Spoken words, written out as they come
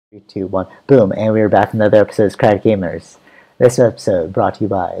Three, two, one, boom, and we are back in another episode of Socratic Gamers. This episode brought to you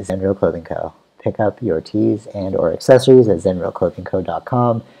by Zenreal Clothing Co. Pick up your tees and or accessories at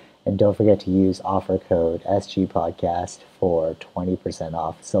zenrealclothingco.com, and don't forget to use offer code SGPodcast for 20%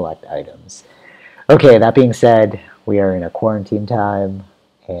 off select items. Okay, that being said, we are in a quarantine time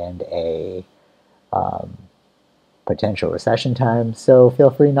and a potential recession time, so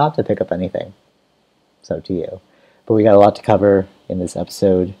feel free not to pick up anything. It's up to you. But we got a lot to cover in this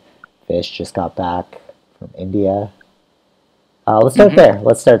episode. Vish just got back from India. Let's start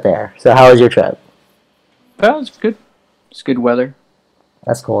there. So how was your trip? Well, it's good. It's good weather.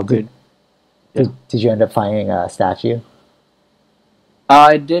 That's cool. Did you end up finding a statue?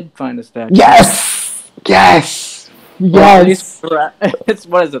 I did find a statue. Yes! Yes! Well, Yes! it's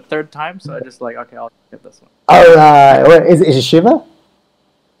what is the third time, so I just okay, I'll get this one. Alright. Is it Shiva?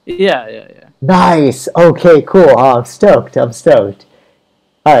 Yeah. Nice! Okay, cool. Oh, I'm stoked.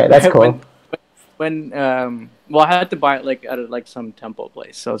 Alright, that's cool. Well, I had to buy it at some temple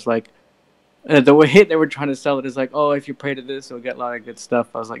place, so it's the way they were trying to sell it is oh, if you pray to this, you'll get a lot of good stuff.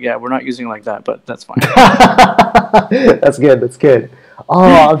 I was like, yeah, we're not using it like that, but that's fine. That's good.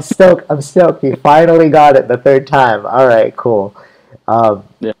 Oh, I'm stoked. You finally got it the third time. All right, cool.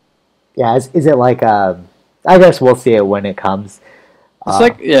 Yeah. Is it I guess we'll see it when it comes. It's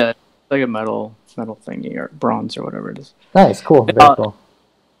like a metal thingy or bronze or whatever it is. Nice, cool, very cool.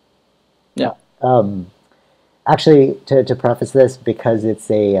 Yeah. Actually, to preface this, because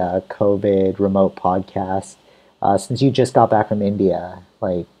it's a COVID remote podcast, since you just got back from India,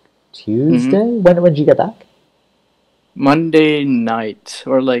 Tuesday? Mm-hmm. When did you get back? Monday night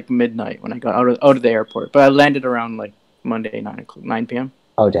or midnight when I got out of the airport, but I landed around Monday 9 p.m.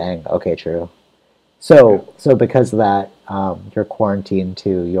 Oh dang! Okay, true. So because of that, you're quarantined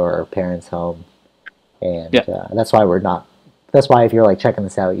to your parents' home, and that's why That's why if you're checking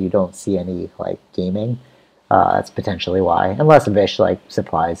this out, you don't see any gaming. That's potentially why, unless Vish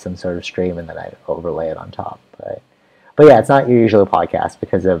supplies some sort of stream and then I overlay it on top. But yeah, it's not your usual podcast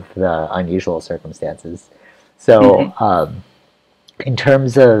because of the unusual circumstances. So, in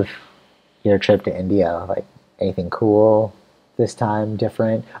terms of your trip to India, anything cool this time,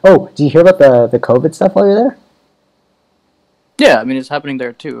 different? Oh, do you hear about the COVID stuff while you're there? Yeah, I mean it's happening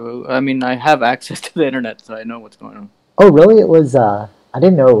there too. I mean I have access to the internet, so I know what's going on. Oh, really? It was. I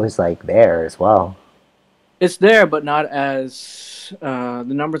didn't know it was there as well. It's there, but not as the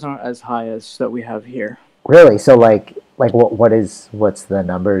numbers aren't as high as that we have here. Really? So what's the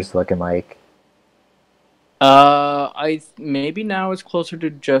numbers looking like? Maybe now it's closer to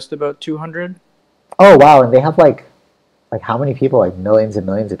just about 200. Oh wow! And they have how many people? Millions and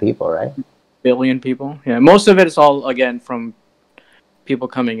millions of people, right? Billion people. Yeah, most of it is all again from people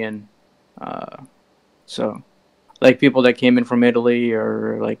coming in. So people that came in from Italy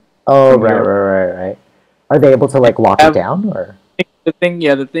or Oh right. Are they able to lock it down or? The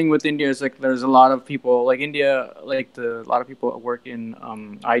thing with India is there's a lot of people India a lot of people work in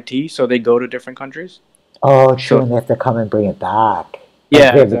IT, so they go to different countries. Oh, true, and they have to come and bring it back.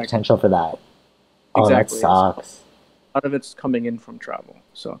 Yeah, they have the potential for that. Oh, exactly. That sucks. A lot of it's coming in from travel,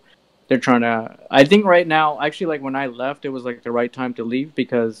 so they're trying to. I think right now, actually, when I left, it was the right time to leave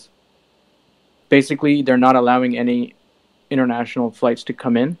because basically they're not allowing any international flights to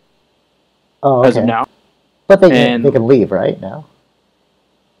come in. Oh, okay. As of now. But they can leave right now.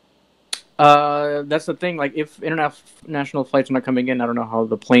 That's the thing. If international flights are not coming in, I don't know how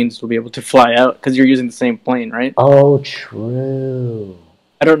the planes will be able to fly out because you're using the same plane, right? Oh, true.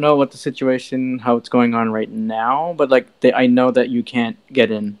 I don't know what the situation, how it's going on right now, but I know that you can't get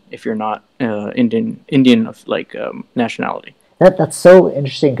in if you're not Indian of nationality. That's so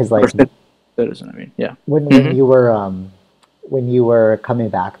interesting because citizen. I mean, yeah. When you were coming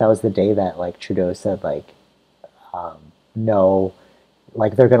back, that was the day that Trudeau said no,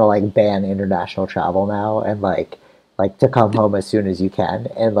 they're gonna ban international travel now and to come home as soon as you can.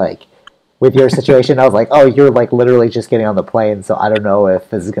 And with your situation, I was oh, you're literally just getting on the plane, so I don't know if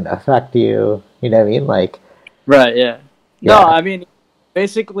this is gonna affect you. You know what I mean? Right, yeah. No, I mean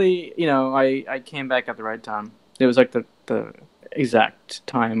basically, I came back at the right time. It was the exact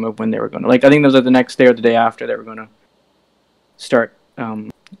time of when they were gonna I think it was the next day or the day after they were gonna start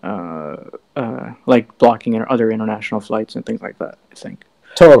blocking other international flights and things like that. I think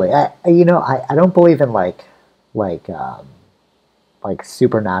totally. I don't believe in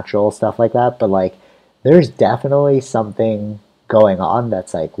supernatural stuff like that, but there's definitely something going on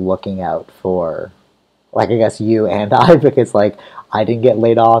that's looking out for I guess you and I, because I didn't get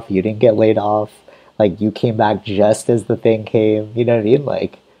laid off, you didn't get laid off, you came back just as the thing came, you know what I mean?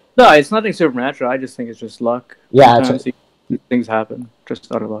 No, it's nothing supernatural. I just think it's just luck. Yeah, these things happen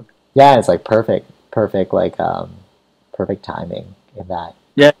just out of luck. Yeah, it's like perfect, like perfect timing in that.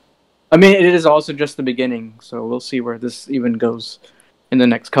 Yeah, I mean, it is also just the beginning, so we'll see where this even goes in the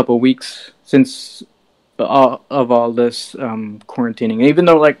next couple of weeks. Since of all this quarantining, even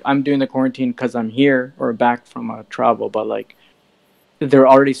though like I'm doing the quarantine because I'm here or back from travel, but like they're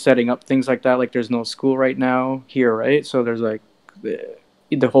already setting up things like that. Like there's no school right now here, right? So there's like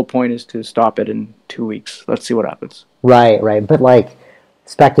the whole point is to stop it in 2 weeks. Let's see what happens. Right, right. But like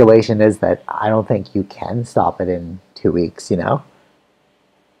speculation is that I don't think you can stop it in 2 weeks, you know?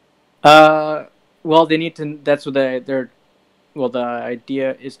 Uh, well, they need to. That's what they're. Well, the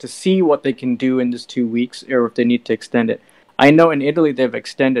idea is to see what they can do in this 2 weeks, or if they need to extend it. I know in Italy they've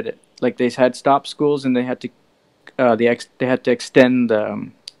extended it. Like they had stop schools, and they had to. They had to extend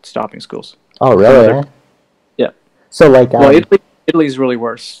the stopping schools. Oh, really? Yeah. So like Well, Italy's really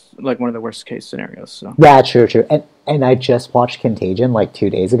worse. Like one of the worst case scenarios. So. yeah, true, true. And I just watched Contagion like 2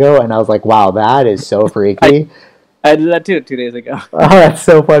 days ago, and I was like, wow, that is so freaky. I did that too 2 days ago. Oh, that's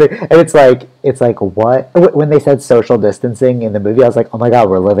so funny. And it's like what when they said social distancing in the movie, I was like, oh my god,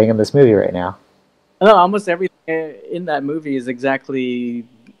 we're living in this movie right now. No, almost everything in that movie is exactly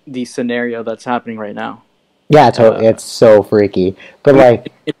the scenario that's happening right now. Yeah, totally. It's so freaky. But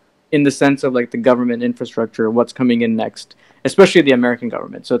like, in the sense of like the government infrastructure, what's coming in next, especially the American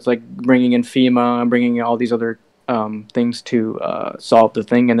government. So it's like bringing in FEMA and bringing in all these other things to solve the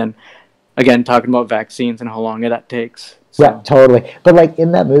thing, and then again talking about vaccines and how long that takes. So. Yeah, totally. But like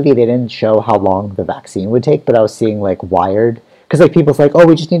in that movie, they didn't show how long the vaccine would take. But I was seeing like Wired because like people's like, oh,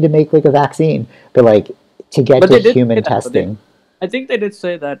 we just need to make like a vaccine, but like to get to human testing. I think they did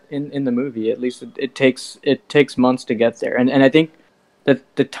say that in the movie. At least it takes months to get there, and I think that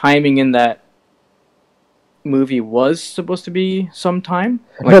the timing in that movie was supposed to be some time.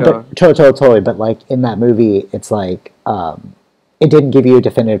 Like no, but totally. But like in that movie, it's like it didn't give you a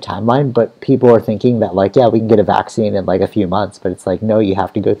definitive timeline. But people are thinking that like yeah, we can get a vaccine in like a few months. But it's like no, you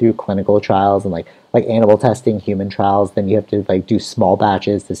have to go through clinical trials and like animal testing, human trials. Then you have to like do small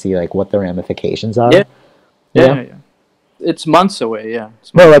batches to see like what the ramifications are. Yeah. It's months away. Yeah.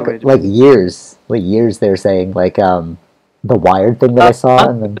 No, like years. Like years. They're saying like the Wired thing that I saw,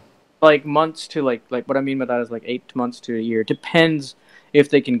 and then like months to like what I mean by that is like 8 months to a year. Depends if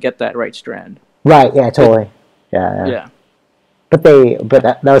they can get that right strand. Right. Yeah. Totally. Yeah. But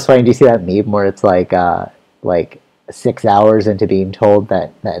that was funny. Do you see that meme where it's like 6 hours into being told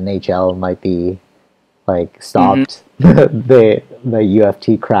that NHL might be like stopped, the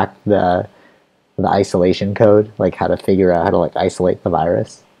UFT cracked the isolation code, like how to figure out how to like isolate the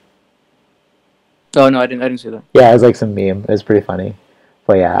virus. Oh no, I didn't see that. Yeah, it was like some meme. It was pretty funny.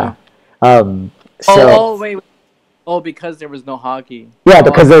 But yeah. Wait. Oh, because there was no hockey. Yeah,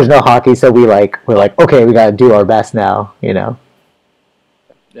 because there's no hockey, so we're like, okay, we gotta do our best now, you know.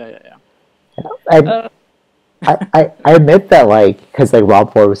 Yeah. I admit that like because like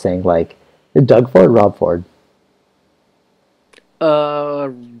Rob Ford was saying like Rob Ford.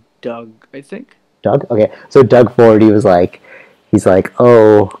 Doug, I think. Doug? Okay. So Doug Ford, he's like,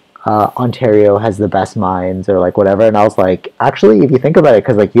 oh, Ontario has the best mines or like whatever. And I was like, actually, if you think about it,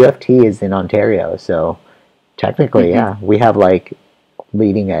 because like UFT is in Ontario. So technically, yeah, we have like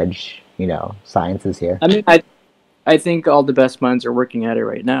leading edge, you know, sciences here. I mean, I think all the best minds are working at it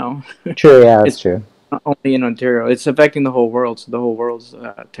right now. True, yeah, that's true. Not only in Ontario, it's affecting the whole world. So the whole world's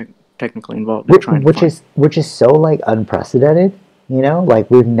technically involved. Which is so like unprecedented. You know,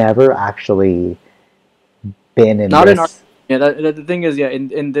 like we've never actually been in not this. In our yeah. The thing is, yeah,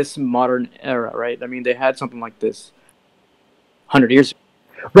 in this modern era, right? I mean, they had something like this 100 years ago.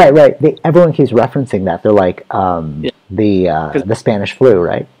 Right. Everyone keeps referencing that. They're like the Spanish flu,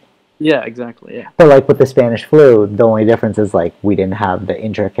 right? Yeah, exactly. Yeah. But like with the Spanish flu, the only difference is like we didn't have the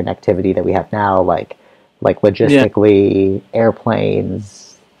interconnectivity that we have now. Like logistically,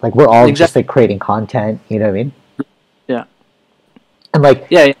 airplanes. Like we're all just like creating content. You know what I mean? Yeah. And like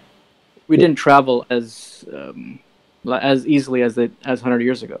we didn't travel as easily as 100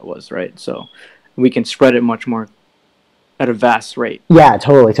 years ago was, right? So we can spread it much more at a vast rate. Yeah,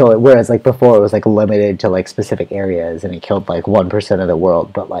 totally. Whereas like before it was like limited to like specific areas and it killed like 1% of the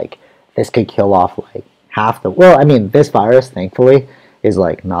world, but like this could kill off like half the. Well, I mean, this virus thankfully is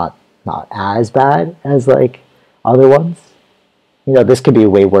like not as bad as like other ones. You know, this could be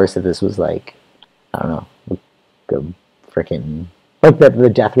way worse if this was like I don't know, freaking. Like the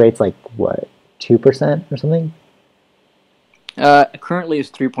death rate's like what 2% or something. Currently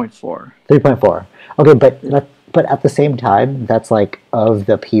it's 3.4. 3.4. Okay, but at the same time, that's like of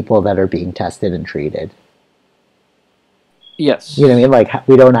the people that are being tested and treated. Yes. You know what I mean? Like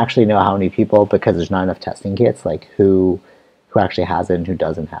we don't actually know how many people because there's not enough testing kits. Like who who actually has it and who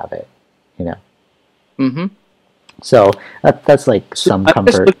doesn't have it, you know. Mm-hmm. So that's like some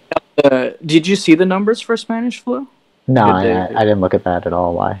comfort. Did you see the numbers for Spanish flu? No, I didn't look at that at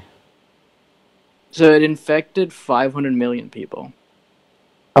all. Why? So it infected 500 million people.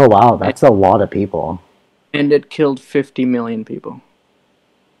 Oh wow, that's a lot of people. And it killed 50 million people.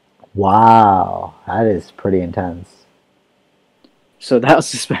 Wow, that is pretty intense. So that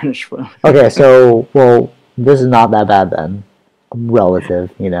was the Spanish flu. Okay, so well, this is not that bad then,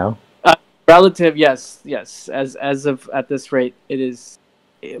 relative, you know. Relative, yes. As of at this rate, it is.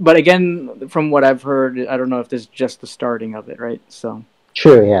 But again, from what I've heard, I don't know if this is just the starting of it, right? So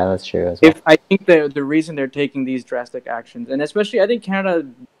true, yeah, that's true as well. If I think the reason they're taking these drastic actions, and especially I think Canada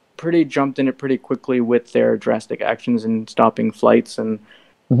pretty jumped in it pretty quickly with their drastic actions and stopping flights and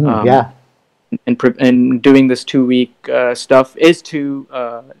and doing this 2-week stuff is to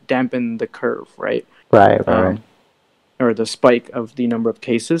dampen the curve, right? Right. Or the spike of the number of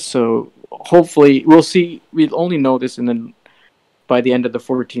cases. So hopefully we'll see. We'll only know this by the end of the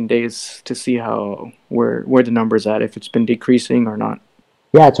 14 days to see where the number's at, if it's been decreasing or not.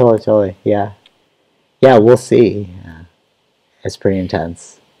 Yeah, totally. Yeah, we'll see. It's pretty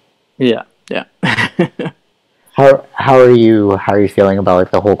intense. Yeah. How are you feeling about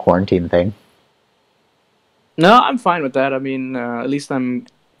like the whole quarantine thing? No, I'm fine with that. I mean, at least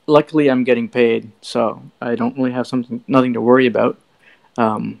luckily I'm getting paid, so I don't really have nothing to worry about.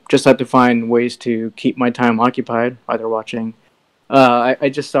 Just have to find ways to keep my time occupied, either watching. I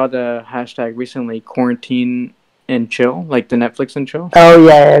just saw the hashtag recently, quarantine and chill, like the Netflix and chill. Oh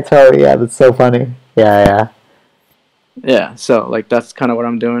yeah, totally. Yeah, that's so funny. Yeah. Yeah, so like that's kind of what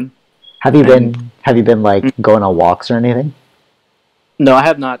I'm doing. Have you been like going on walks or anything? No, I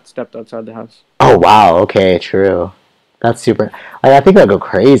have not stepped outside the house. Oh wow, okay, true. That's super. I think I'd go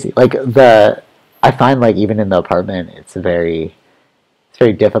crazy. Like I find like even in the apartment, it's very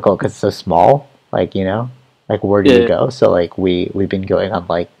difficult because it's so small. Like like where do you go? So like we've been going on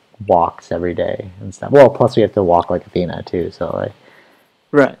like walks every day and stuff. Well, plus we have to walk like Athena too. So like.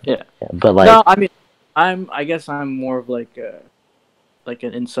 Right. Yeah. But like. No, I mean, I guess I'm more of like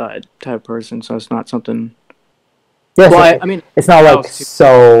an inside type person, so it's not something. Yes, well, I mean, it's not like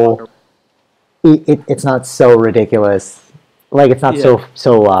so. It's not so ridiculous. Like it's not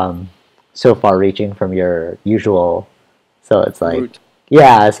so far reaching from your usual. So it's like route.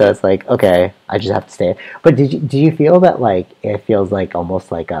 Yeah. So it's like okay, I just have to stay. But do you feel that like it feels like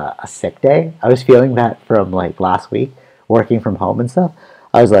almost like a sick day? I was feeling that from like last week working from home and stuff.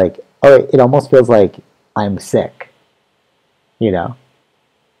 I was like, oh, it almost feels like I'm sick. You know.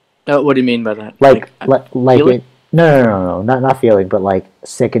 What do you mean by that? Like it? No, not feeling, but like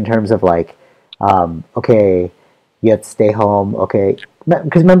sick in terms of like, okay, you have to stay home, okay.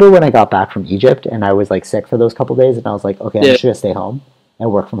 Because remember when I got back from Egypt and I was like sick for those couple days, and I was like, okay, I'm just gonna stay home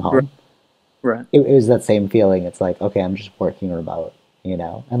and work from home. Right. It was that same feeling. It's like, okay, I'm just working remote,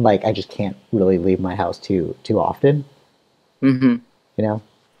 and like I just can't really leave my house too often. Mm-hmm. No.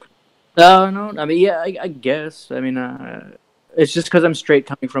 I mean, yeah, I guess. I mean, it's just because I'm straight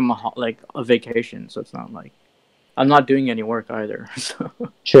coming from a vacation, so it's not like I'm not doing any work either. So.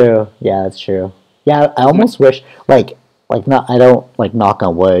 True. Yeah, that's true. Yeah, I almost wish like not. I don't like knock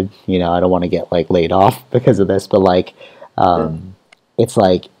on wood. I don't want to get like laid off because of this, but like, it's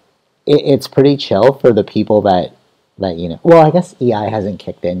like it's pretty chill for the people that. Well, I guess EI hasn't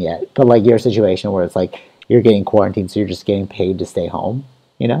kicked in yet, but like your situation where it's like you're getting quarantined, so you're just getting paid to stay home.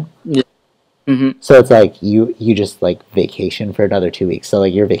 Yeah. Mm-hmm. So it's like you just like vacation for another 2 weeks. So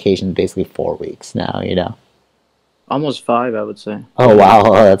like your vacation is basically 4 weeks now. Almost 5, I would say. Oh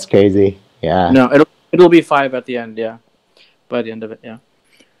wow, that's crazy. Yeah. No, it'll be 5 at the end. Yeah, by the end of it. Yeah.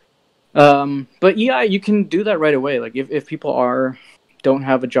 But yeah, you can do that right away. Like if people don't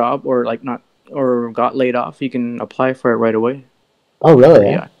have a job or like not or got laid off, you can apply for it right away. Oh really?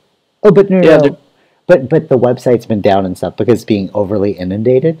 Yeah. Oh, but no. But the website's been down and stuff because it's being overly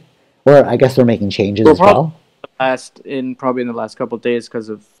inundated. Or I guess they're making changes as well. Probably in the last couple of days because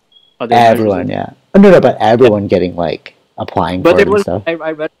of other everyone, yeah. No, but everyone getting like applying for it and stuff. I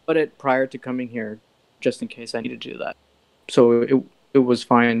read about it prior to coming here, just in case I needed to do that. So it was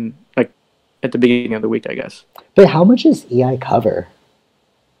fine, like at the beginning of the week, I guess. But how much does EI cover?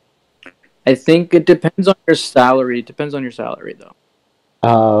 I think it depends on your salary. It depends on your salary, though.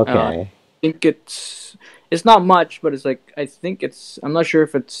 Oh, okay. I think it's not much, but it's like I'm not sure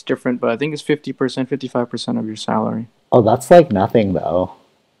if it's different, but I think it's 50%, 55% of your salary. Oh, that's like nothing though.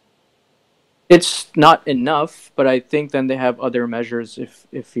 It's not enough, but I think then they have other measures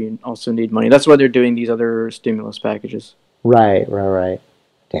if you also need money. That's why they're doing these other stimulus packages. Right.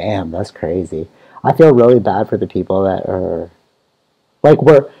 Damn, that's crazy. I feel really bad for the people that are Like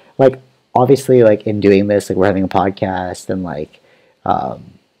we're like obviously like in doing this, like we're having a podcast and like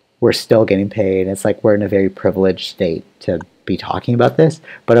we're still getting paid. It's like we're in a very privileged state to be talking about this.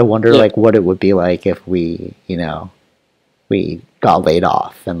 But I wonder like what it would be like if we, you know, we got laid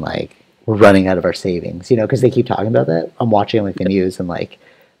off and like we're running out of our savings, you know, because they keep talking about that. I'm watching like the news and like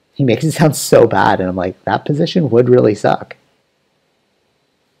he makes it sound so bad, and I'm like, that position would really suck.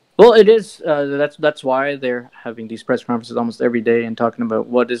 Well, it is. That's why they're having these press conferences almost every day and talking about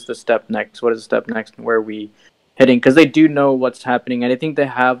what is the step next, what is the step next, and where are we heading? Because they do know what's happening, and I think they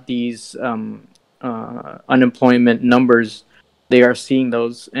have these unemployment numbers. They are seeing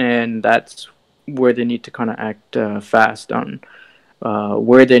those, and that's where they need to kind of act fast on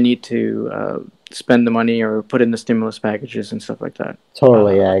where they need to spend the money or put in the stimulus packages and stuff like that.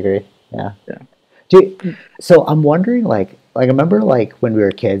 Totally, I agree. Yeah. Yeah. Dude, so I'm wondering, like I remember, like when we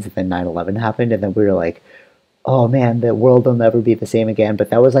were kids, and then 9/11 happened, and then we were like, "Oh man, the world will never be the same again."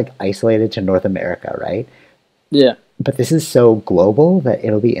 But that was like isolated to North America, right? Yeah. But this is so global that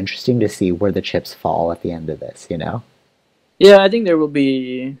it'll be interesting to see where the chips fall at the end of this, you know? Yeah, I think there will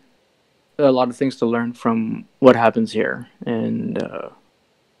be a lot of things to learn from what happens here, and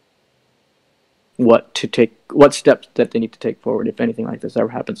what steps that they need to take forward if anything like this ever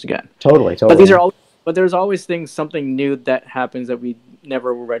happens again. Totally. But there's always something new that happens that we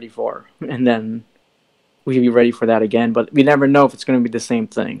never were ready for, and then we be ready for that again. But we never know if it's going to be the same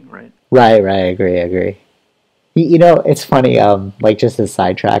thing, right? Right. I agree. You know, it's funny. Like just a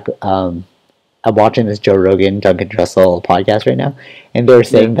sidetrack. I'm watching this Joe Rogan, Duncan Trussell podcast right now, and they're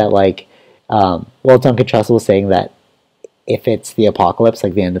saying that like, Duncan Trussell was saying that if it's the apocalypse,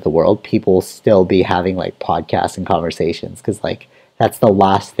 like the end of the world, people will still be having like podcasts and conversations because like that's the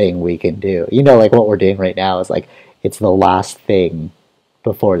last thing we can do. You know, like what we're doing right now is like it's the last thing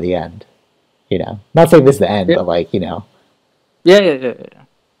before the end. You know, not saying this is the end, but like, you know. Yeah.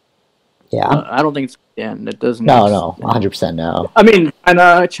 Yeah. I don't think it's the end. It doesn't. No, 100% no. I mean,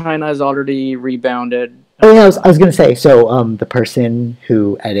 China has already rebounded. Oh yeah, I was gonna say. So, the person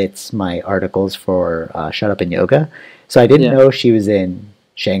who edits my articles for Shut Up and Yoga. So I didn't know she was in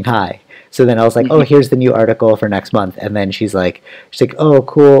Shanghai. So then I was like, oh, here's the new article for next month. And then she's like, oh,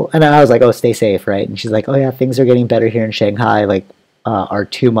 cool. And I was like, oh, stay safe, right? And she's like, oh yeah, things are getting better here in Shanghai. Like, our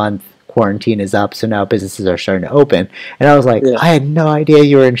 2-month quarantine is up, so now businesses are starting to open. And I was like, I had no idea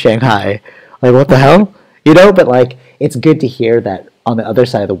you were in Shanghai. Like, what the hell? You know, but like, it's good to hear that on the other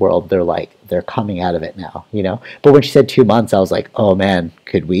side of the world, they're coming out of it now, you know? But when she said 2 months, I was like, oh man,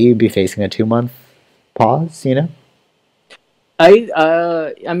 could we be facing a 2-month pause, you know?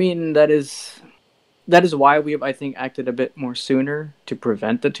 I mean, that is why we have, I think, acted a bit more sooner to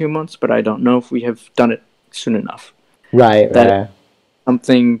prevent the 2 months, but I don't know if we have done it soon enough. Right.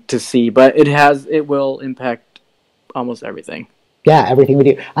 Something to see, but it will impact almost everything. Yeah, everything we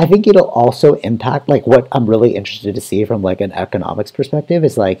do. I think it'll also impact, like, what I'm really interested to see from like an economics perspective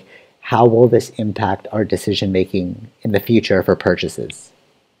is like, how will this impact our decision making in the future for purchases?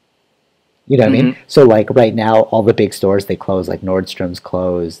 You know what I mean? So like right now, all the big stores, they close, like Nordstrom's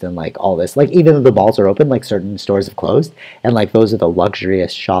closed and like all this, like even though the malls are open, like certain stores have closed, and like those are the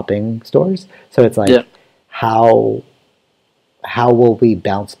luxurious shopping stores. So it's like, how will we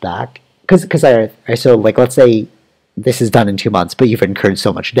bounce back? Because so like, let's say this is done in 2 months, but you've incurred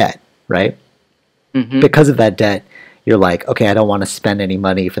so much debt, right? Because of that debt, you're like, okay, I don't want to spend any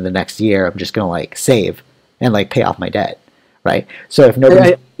money for the next year. I'm just going to like save and like pay off my debt, right? So if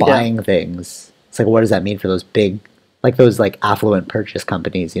nobody's buying things, it's like, what does that mean for those big, like those like affluent purchase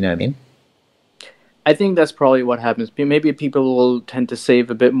companies? You know what I mean? I think that's probably what happens. Maybe people will tend to save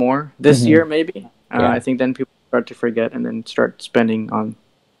a bit more this year, maybe. I think then people start to forget and then start spending on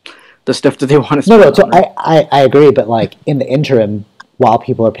the stuff that they want to spend. No, so I agree, but like in the interim, while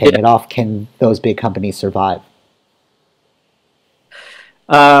people are paying it off, can those big companies survive?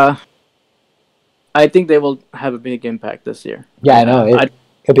 I think they will have a big impact this year. Yeah, I know.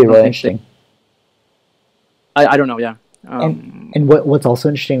 It'll be really interesting. I don't know, yeah. And what's also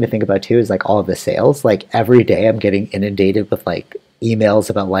interesting to think about too is like all of the sales. Like every day I'm getting inundated with like emails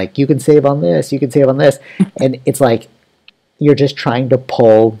about like, you can save on this, you can save on this. And it's like, you're just trying to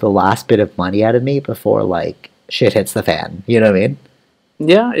pull the last bit of money out of me before like shit hits the fan. You know what I mean?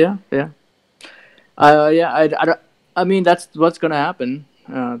 Yeah. I mean, that's what's going to happen.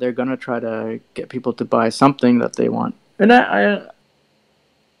 They're going to try to get people to buy something that they want. And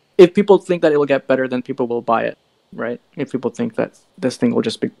if people think that it will get better, then people will buy it, right? If people think that this thing will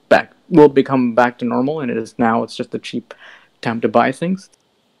just become back to normal, and it's just a cheap time to buy things,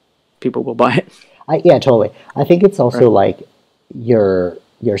 people will buy it. Yeah, totally. I think it's also like your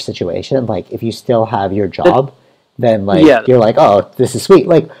situation. Like if you still have your job, then like Yeah. you're like, oh, this is sweet.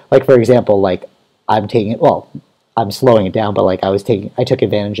 Like for example, like I'm taking it. Well, I'm slowing it down, but like I took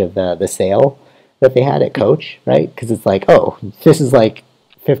advantage of the sale that they had at Coach, right? Because it's like, oh, this is like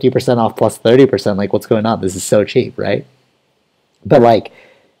 50% off plus 30%. Like, what's going on? This is so cheap, right? But like,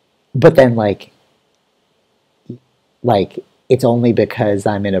 but then like it's only because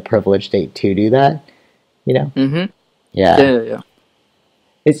I'm in a privileged state to do that, you know? Mm-hmm. Yeah. Yeah.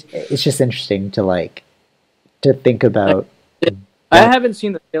 It's just interesting to like to think about. I haven't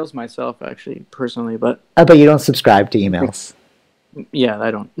seen the sales myself, actually, personally, but But you don't subscribe to emails, yeah,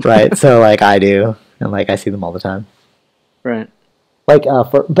 I don't. right? So like I do, and like I see them all the time. Right. Like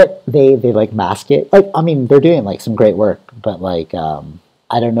but they like mask it. Like I mean, they're doing like some great work, but like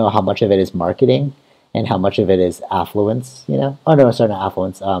I don't know how much of it is marketing and how much of it is affluence. You know? Oh no, sorry, not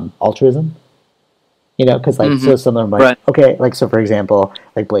affluence. Altruism. You know, because like so some of them are like Right. okay, like so for example,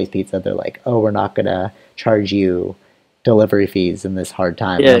 like Blaze Pizza, they're like, oh, we're not gonna charge you delivery fees in this hard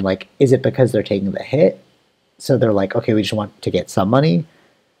time. Yeah. And I'm like, is it because they're taking the hit? So they're like, okay, we just want to get some money.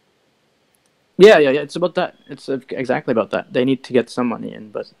 Yeah. It's about that. It's exactly about that. They need to get some money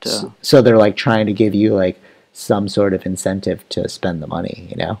in, but So they're like trying to give you like some sort of incentive to spend the money,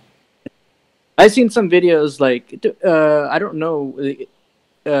 you know? I've seen some videos like I don't know.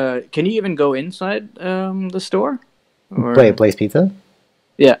 Can you even go inside the store? Or... Wait, Blaze Pizza?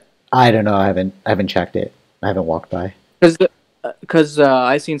 Yeah. I don't know. I haven't checked it. I haven't walked by. Because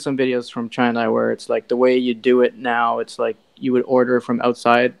I've seen some videos from China where it's like the way you do it now. It's like you would order from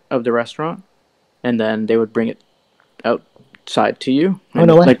outside of the restaurant, and then they would bring it outside to you. Oh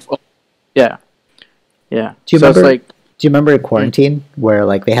no way! Like, yeah. Do you so remember? It's like, do you remember in quarantine where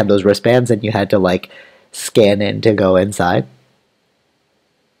like they had those wristbands and you had to like scan in to go inside?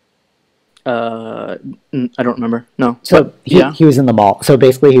 I don't remember. No. So he was in the mall. So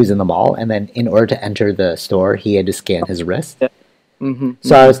basically, he was in the mall, and then in order to enter the store, he had to scan his wrist. Yeah.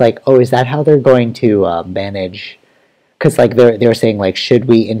 So I was like, oh, is that how they're going to manage? Because like they were saying like, should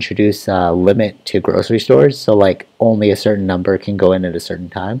we introduce a limit to grocery stores so like only a certain number can go in at a certain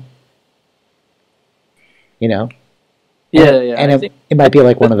time? You know? Yeah. And it might be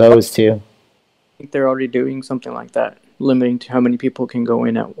like one of those too. I think they're already doing something like that, limiting to how many people can go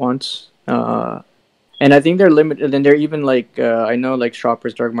in at once. And I think they're limited, and they're even like I know like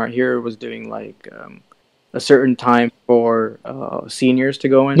Shoppers Drug Mart here was doing like a certain time for seniors to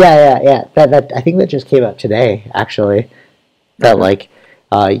go in. Yeah. That I think that just came out today actually. That like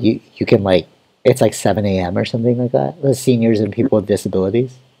you can like it's like 7 a.m. or something like that. The seniors and people with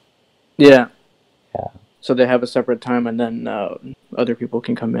disabilities. Yeah. So they have a separate time, and then other people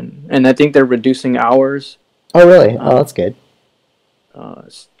can come in. And I think they're reducing hours. Oh really? Oh, that's good.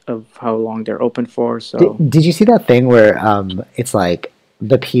 Of how long they're open for. So did you see that thing where it's like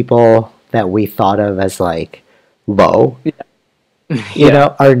the people that we thought of as like low, you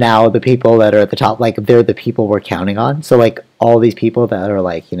know, are now the people that are at the top. Like they're the people we're counting on. So like all these people that are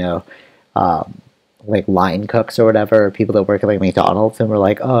like, you know, like line cooks or whatever, or people that work at like McDonald's, and we're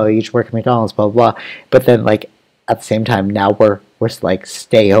like, oh, you should work at McDonald's, blah blah. But then like at the same time, now we're like,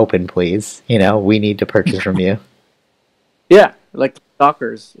 stay open, please. You know, we need to purchase from you. Yeah, like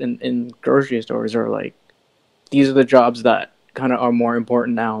stockers in grocery stores are like, these are the jobs that kind of are more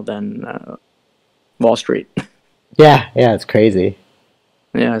important now than Wall Street. Yeah, it's crazy.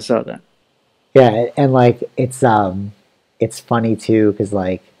 Yeah, I saw that. Yeah, and like it's funny too because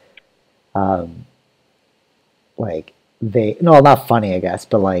like they not funny I guess,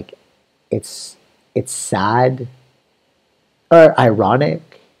 but like it's sad or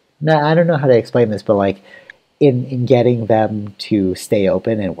ironic. No, I don't know how to explain this, but like in getting them to stay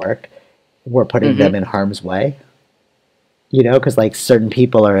open and work, we're putting them in harm's way. You know, because like certain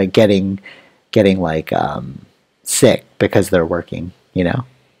people are getting like sick because they're working. You know.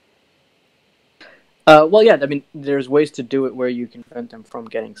 Well, yeah. I mean, there's ways to do it where you can prevent them from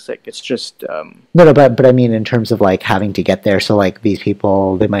getting sick. It's just no, but I mean, in terms of like having to get there. So like these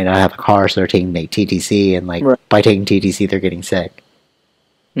people, they might not have a car, so they're taking like TTC, and like by taking TTC, they're getting sick.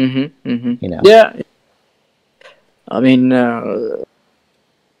 You know. Yeah. I mean,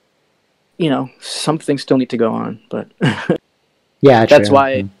 you know, some things still need to go on, but yeah, that's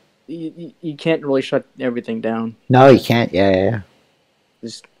why you can't really shut everything down. No, you can't. Yeah.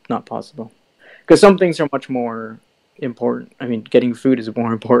 It's not possible. Because some things are much more important. I mean, getting food is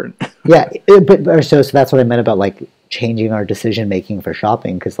more important. Yeah, but so that's what I meant about like changing our decision making for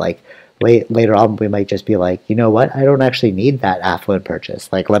shopping. Because like later on, we might just be like, you know what? I don't actually need that affluent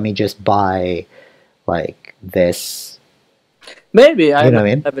purchase. Like, let me just buy like this. Maybe you know what I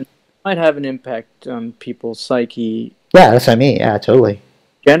mean? Might have an impact on people's psyche. Yeah, that's what I mean. Yeah, totally.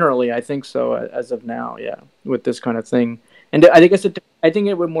 Generally, I think so as of now. Yeah, with this kind of thing, and I think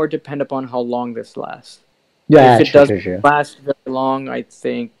it would more depend upon how long this lasts. Yeah, If it true, doesn't true, true. last very long, I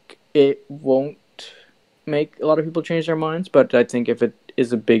think it won't make a lot of people change their minds. But I think if it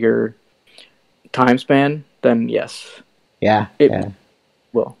is a bigger time span, then yes, Yeah, it yeah,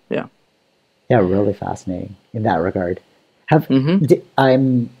 will. Yeah. yeah. Really fascinating in that regard. Have Mm-hmm.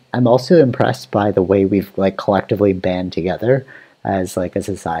 I'm also impressed by the way we've like collectively band together as like a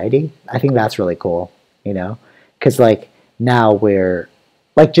society. I think that's really cool, you know, because like now we're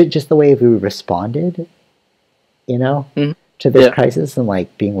like just the way we responded, you know, Mm-hmm. to this Yeah. crisis and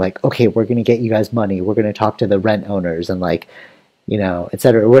like being like, okay, we're gonna get you guys money, we're gonna talk to the rent owners and like, you know,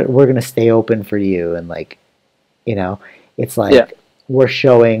 etc. We're gonna stay open for you and like, you know, it's Yeah. like we're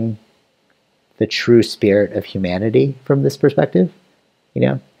showing the true spirit of humanity from this perspective, you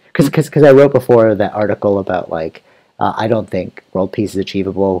know, because I wrote before that article about like I don't think world peace is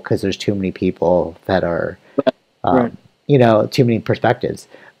achievable because there's too many people that are Right. you know, too many perspectives,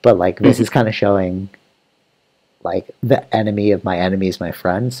 but like this Mm-hmm. is kind of showing like the enemy of my enemy is my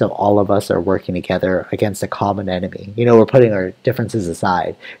friend, so all of us are working together against a common enemy, you know, we're putting our differences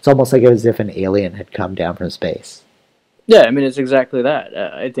aside. It's almost like as if an alien had come down from space. Yeah, I mean, it's exactly that.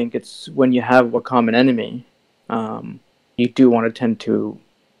 I think it's when you have a common enemy, um, you do want to tend to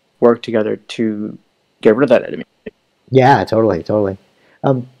work together to get rid of that enemy. Yeah, totally, totally.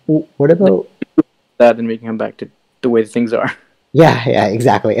 What about That, and we can come back to the way things are. yeah, yeah,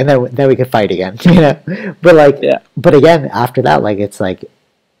 exactly. And then we could fight again, you know. But like, Yeah. but again, after that, like, it's like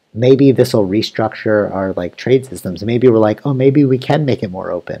maybe this will restructure our like trade systems. Maybe we're like, oh, maybe we can make it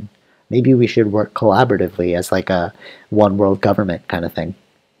more open. Maybe we should work collaboratively as like a one world government kind of thing.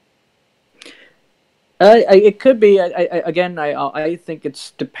 It could be. Again, I think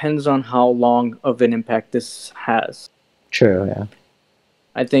it depends on how long of an impact this has. True. Yeah.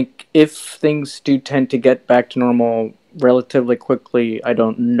 I think if things do tend to get back to normal relatively quickly, I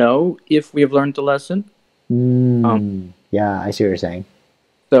don't know if we've learned the lesson. Um, Yeah, I see what you're saying.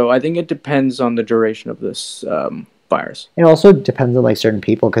 so I think it depends on the duration of this virus. It also depends on like certain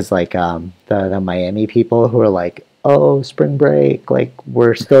people because like the Miami people who are like, oh, spring break, like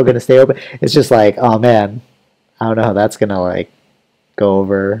we're still gonna stay open. It's just like, oh man, I don't know how that's gonna like go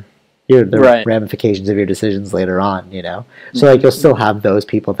over your the Right. ramifications of your decisions later on, you know. So like you'll still Mm-hmm. have those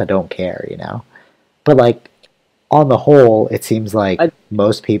people that don't care, you know. But like on the whole, it seems like I,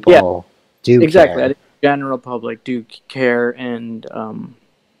 most yeah, people do exactly. I care. think the general public do care, and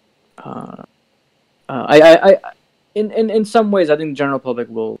uh, in some ways, I think the general public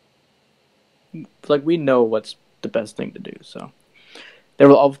will like we know what's the best thing to do. So there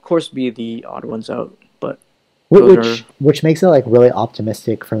will of course be the odd ones out, but those are Which makes it like really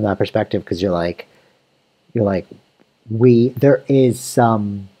optimistic from that perspective because you're like we there is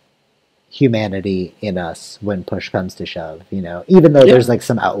some humanity in us when push comes to shove, you know, even though yeah, there's like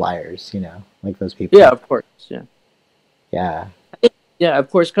some outliers, you know, like those yeah, people. of course, yeah. Yeah. Yeah, of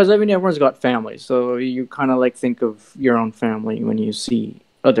course, because I mean everyone's got families, so you kind of like think of your own family when you see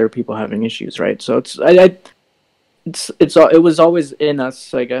other people having issues, right? So it was always in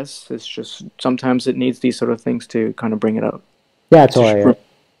us, I guess. It's just sometimes it needs these sort of things to kind of bring it out. Yeah, To totally.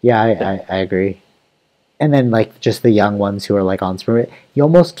 Yeah, yeah. I agree. And then like just the young ones who are like on spirit, you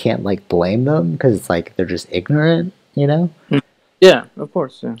almost can't like blame them because it's like they're just ignorant, you know? Yeah, of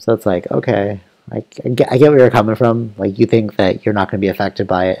course, yeah. So it's like, okay, I get where you're coming from. Like you think that you're not going to be affected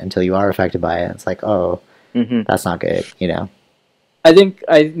by it until you are affected by it. It's like, oh, Hmm. that's not good, you know? I think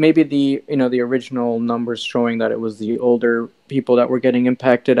I maybe the original numbers showing that it was the older people that were getting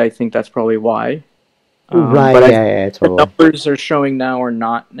impacted. I think that's probably why. Right, But I yeah, think yeah, the totally. numbers are showing now are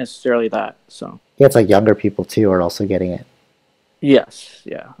not necessarily that. So Yeah, it's like younger people too are also getting it. yes,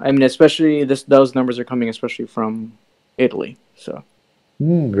 yeah. I mean, especially those numbers are coming especially from Italy. So.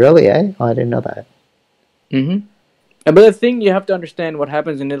 Really, eh? Oh, I didn't know that. Hmm. But the thing you have to understand what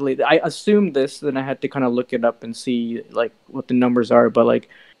happens in Italy. I assumed this, then I had to kind of look it up and see like what the numbers are. But like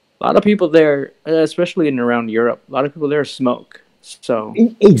a lot of people there, especially in around Europe, a lot of people there smoke. So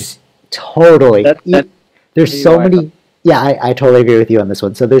It's totally. that's There's maybe so why. many. Yeah, I totally agree with you on this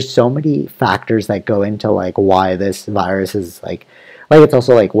one. So there's so many factors that go into like why this virus is like it's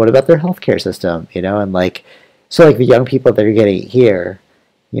also like what about their healthcare system, you know, and like so like the young people that are getting it here,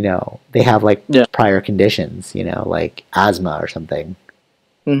 you know, they have like Yeah. prior conditions, you know, like asthma or something.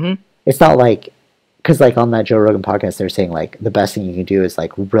 Hmm. It's not like because like on that Joe Rogan podcast, they're saying like the best thing you can do is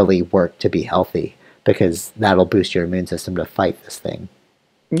like really work to be healthy because that'll boost your immune system to fight this thing.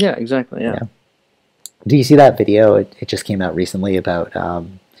 Yeah. Exactly. You Yeah. know? Do you see that video? It just came out recently about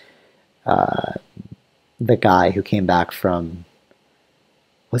uh, the guy who came back from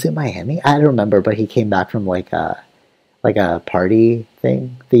was it Miami? I don't remember, but he came back from like a party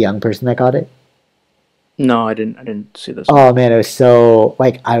thing. The young person that got it. No, I didn't see this one. Oh man, it was so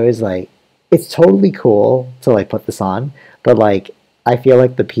like I was like, it's totally cool to like put this on, but like I feel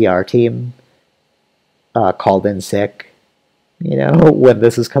like the PR team called in sick, you know, when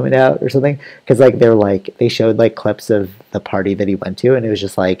this was coming out or something, because like they're like they showed like clips of the party that he went to, and it was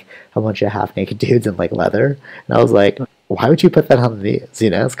just like a bunch of half naked dudes in like leather, and I was like, why would you put that on the news?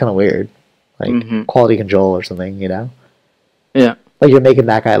 You know, it's kind of weird, like quality control or something, you know. Yeah. Like you're making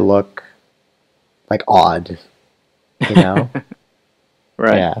that guy look like odd, you know?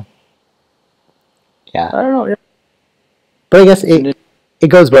 Right. Yeah. Yeah. I don't know. Yeah. But I guess it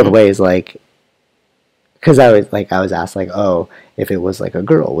goes both ways, like, because I was asked like, oh, if it was like a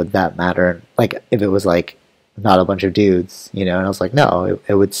girl, would that matter? Like, if it was like not a bunch of dudes, you know? And I was like, no,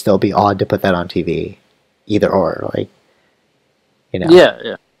 it would still be odd to put that on TV, either or, like, you know? Yeah,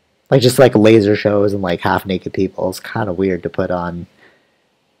 yeah. Like just like laser shows and like half naked people is kind of weird to put on,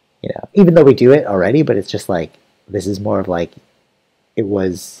 you know, even though we do it already, but it's just like this is more of like it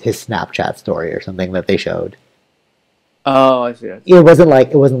was his Snapchat story or something that they showed. Oh, I see. It wasn't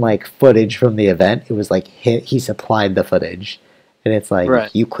like footage from the event. It was like he supplied the footage, and it's like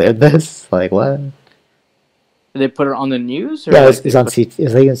Right. you cleared this. Like what? Did they put it on the news? Or Yeah, like it was on it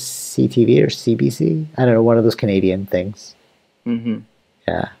was like on CTV or CBC. I don't know, one of those Canadian things. Mm-hmm.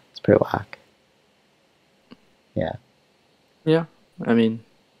 Yeah, it's pretty whack. Yeah. Yeah. I mean,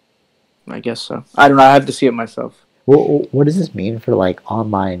 I guess so. I don't know. I have to see it myself. What does this mean for like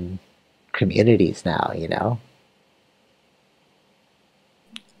online communities now? You know.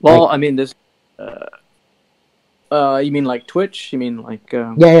 Well, Like, I mean, this. You mean like Twitch? You mean like?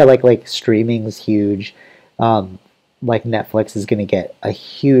 yeah, like streaming's huge. Like Netflix is going to get a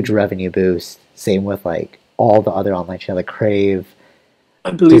huge revenue boost. Same with like all the other online channels, like Crave,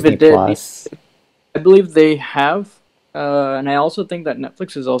 I believe Disney it did. Plus. I believe they have, and I also think that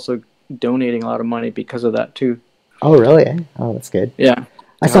Netflix is also donating a lot of money because of that too. Oh, really? Oh, that's good. Yeah,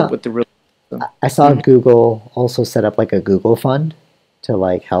 I to help saw with the real. I saw Google also set up like a Google fund to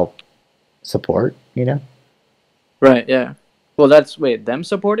like help support. You know? Right. Yeah. Well, that's wait them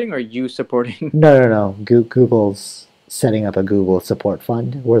supporting or you supporting? No. Google's setting up a Google support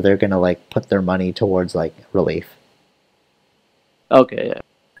fund where they're gonna like put their money towards like relief. Okay. Yeah.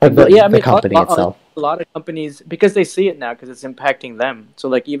 Like But yeah, I the mean, company itself. a lot of companies because they see it now because it's impacting them. So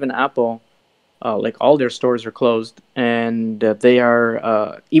like even Apple, like all their stores are closed, and they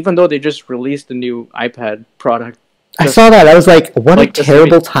are even though they just released a new iPad product. I saw that. I was like, what like a this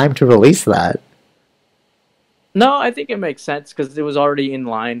terrible week. time to release that. No, I think it makes sense because it was already in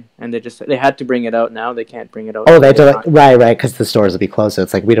line, and they had to bring it out now. They can't bring it out. Oh, they had to later like, on. right, because the stores will be closed. So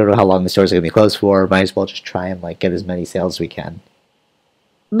it's like we don't know how long the stores are gonna be closed for. Might as well just try and like get as many sales as we can.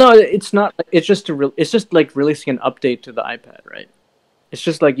 No, it's not. It's just it's just like releasing an update to the iPad, right? It's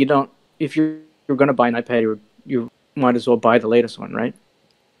just like you don't. If you're gonna buy an iPad, you might as well buy the latest one, right?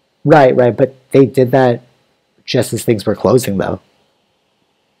 Right. But they did that just as things were closing, though.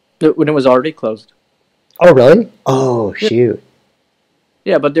 When it was already closed. Oh, really? Oh, Yeah, shoot.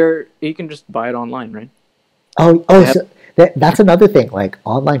 yeah, but you can just buy it online, right? Oh, They have, so that's another thing. Like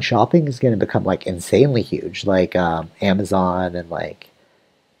online shopping is gonna become like insanely huge, like Amazon and like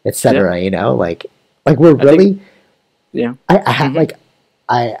yeah, etc. You know, like we're I think, really. yeah. I had Hmm. like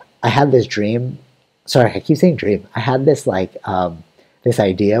I had this dream. Sorry, I keep saying dream. I had this like this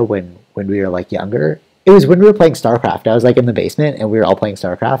idea when we were like younger. It was when we were playing StarCraft. I was like in the basement and we were all playing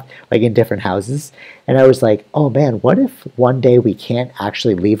StarCraft, like in different houses. And I was like, oh man, what if one day we can't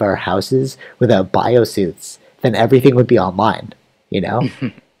actually leave our houses without biosuits? Then everything would be online, you know?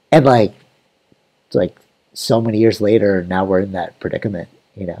 And like so many years later, now we're in that predicament,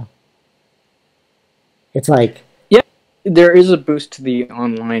 you know? It's like Yeah, there is a boost to the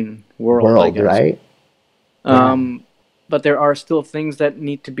online world, I world, guess. right? Yeah. Um, but there are still things that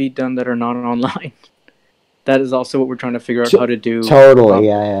need to be done that are not online. That is also what we're trying to figure out how to do. Totally,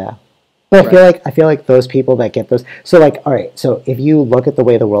 yeah. But Right. I feel like those people that get those. So like, all right. So if you look at the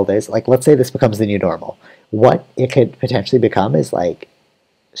way the world is, like, let's say this becomes the new normal. What it could potentially become is like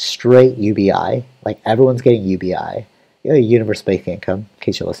straight UBI. Like everyone's getting UBI, you know, universal basic income. In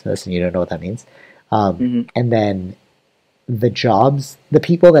case you listen to this and you don't know what that means, Hmm. and then the jobs, the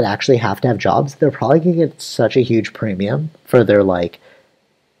people that actually have to have jobs, they're probably gonna get such a huge premium for their like.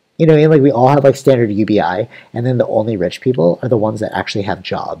 You know what I mean? Like we all have like standard UBI, and then the only rich people are the ones that actually have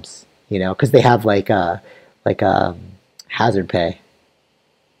jobs. You know, because they have like hazard pay.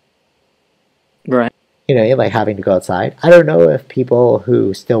 Right. You know, like having to go outside. I don't know if people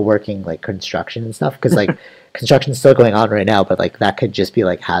who still working like construction and stuff, because like construction's still going on right now, but like that could just be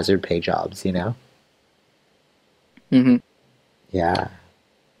like hazard pay jobs, you know? Mm-hmm. Yeah.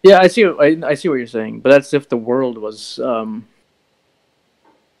 Yeah, I see. I see what you're saying, but that's if the world was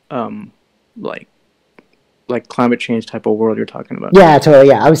like climate change type of world you're talking about. Yeah, totally.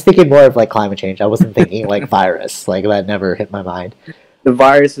 Yeah, I was thinking more of like climate change. I wasn't thinking like virus. Like that never hit my mind. The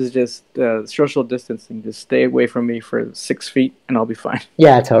virus is just social distancing. Just stay away from me for 6 feet, and I'll be fine.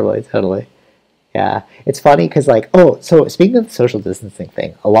 Yeah, totally, totally. Yeah, it's funny because like, oh, so speaking of the social distancing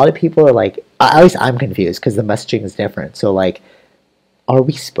thing, a lot of people are like, at least I'm confused because the messaging is different. So like, are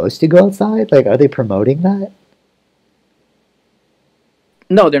we supposed to go outside? Like, are they promoting that?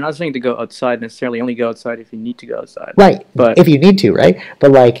 No, they're not saying to go outside necessarily. Only go outside if you need to go outside. Right, But if you need to, right?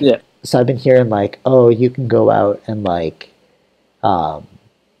 But like, yeah, so I've been hearing like, oh, you can go out and um,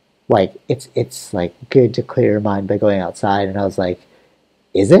 like it's like good to clear your mind by going outside, and I was like,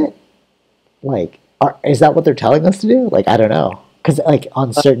 is it? Like, is that what they're telling us to do? Like, I don't know, because like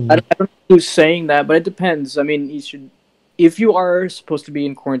on certain, I don't know who's saying that, but it depends. I mean, you should, if you are supposed to be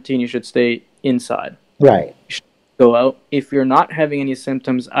in quarantine, you should stay inside. right, You should go out. If you're not having any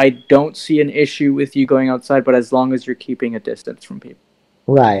symptoms, I don't see an issue with you going outside, but as long as you're keeping a distance from people.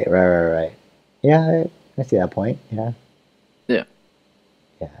 right. Yeah, I see that point. Yeah, Yeah.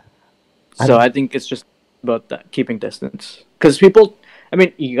 yeah. So I think it's just about that, keeping distance. Because people, I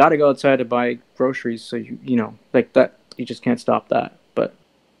mean, you got to go outside to buy groceries, so you know, like that, you just can't stop that. But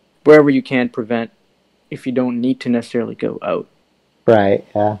wherever you can prevent, if you don't need to necessarily go out. Right.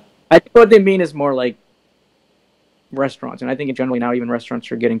 Yeah. I think what they mean is more like restaurants, and I think generally now even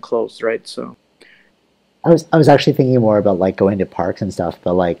restaurants are getting closed, right? So I was actually thinking more about like going to parks and stuff,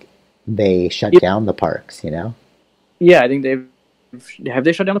 but like they shut down the parks, you know? yeah, I think have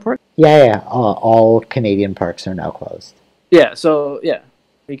they shut down the park? Yeah. All Canadian parks are now closed. Yeah, so yeah,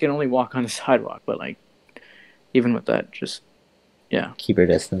 you can only walk on the sidewalk, but like even with that, just yeah, Keep your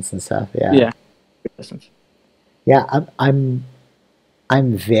distance and stuff. Yeah. yeah, distance. Yeah. I'm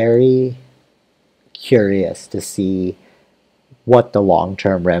very curious to see what the long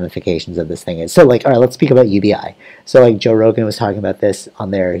term ramifications of this thing is. So like, all right, let's speak about UBI. So like Joe Rogan was talking about this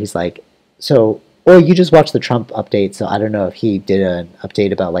on there. He's like, so or you just watched the Trump update, so I don't know if he did an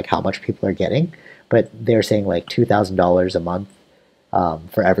update about like how much people are getting, but they're saying like $2,000 a month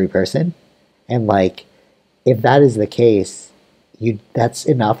for every person, and like if that is the case, that's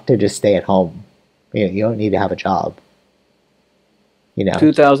enough to just stay at home. You don't need to have a job. You know.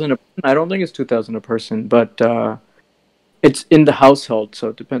 2,000. I don't think it's 2,000 a person, but it's in the household, so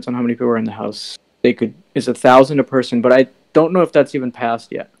it depends on how many people are in the house. It's 1,000 a person, but I don't know if that's even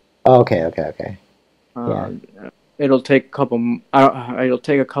passed yet. Oh, okay. Yeah. It'll take a couple. It'll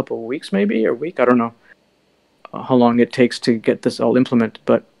take a couple of weeks, maybe, or a week. I don't know how long it takes to get this all implemented,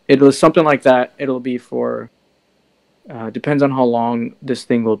 but it was something like that. It'll be for. Depends on how long this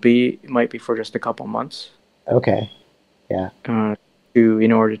thing will be. It might be for just a couple months. Okay. Yeah.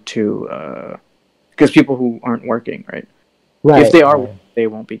 In order to because people who aren't working, right? Right. If they are, they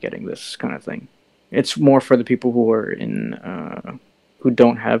won't be getting this kind of thing. It's more for the people who are who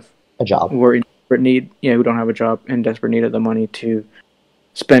don't have a job, who are in desperate need, who don't have a job, in desperate need of the money to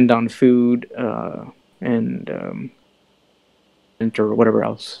spend on food and or whatever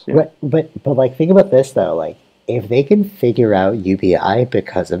else. Yeah. But like think about this though, like if they can figure out UBI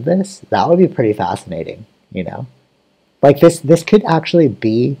because of this, that would be pretty fascinating, you know? Like this could actually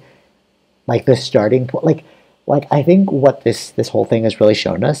be like the starting point. Like I think what this whole thing has really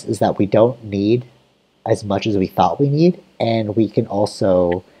shown us is that we don't need as much as we thought we need, and we can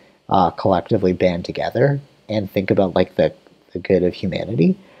also collectively band together and think about like the good of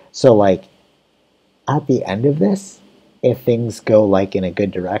humanity. So like at the end of this, if things go like in a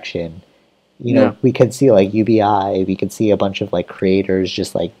good direction, you know, we could see like UBI, we could see a bunch of like creators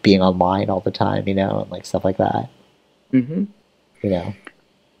just like being online all the time, you know, and like stuff like that. Mm-hmm. You know.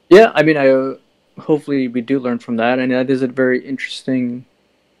 Yeah, I mean, hopefully we do learn from that, and that is a very interesting.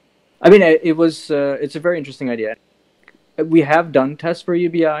 I mean, it's a very interesting idea. We have done tests for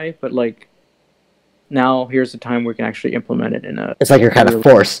UBI, but like now here's the time we can actually implement it in a. It's like you're kind of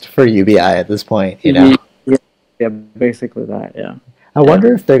forced for UBI at this point, you know. Yeah, basically that. Yeah. I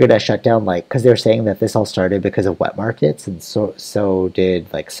wonder if they're gonna shut down like because they're saying that this all started because of wet markets, and so did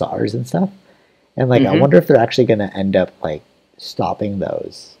like SARS and stuff. And like, I wonder if they're actually going to end up like stopping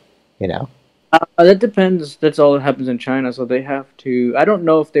those, you know? That depends. That's all that happens in China. So they have to. I don't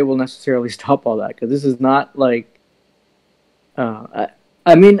know if they will necessarily stop all that because this is not like. I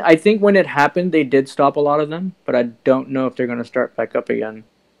mean, I think when it happened, they did stop a lot of them, but I don't know if they're going to start back up again.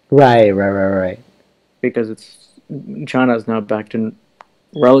 Right. Because China is now back to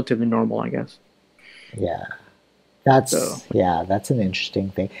relatively normal, I guess. Yeah. So That's an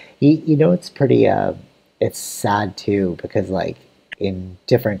interesting thing. You know, it's pretty it's sad too because like in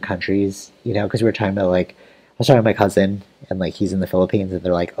different countries, you know, because we were talking about like I was talking to my cousin and like he's in the Philippines and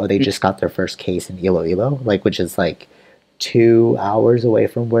they're like, oh, they just got their first case in Iloilo, like which is like 2 hours away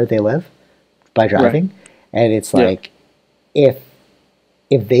from where they live by right, driving, and it's yeah. like if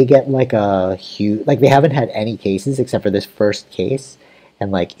they get like a huge like they haven't had any cases except for this first case,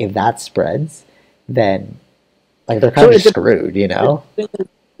 and like if that spreads, then like they're kind So of just screwed, you know?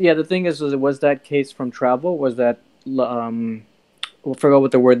 yeah, the thing is, was that case from travel? Was that I forgot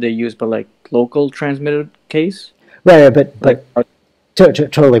what the word they used, but like local transmitted case? Right, Like,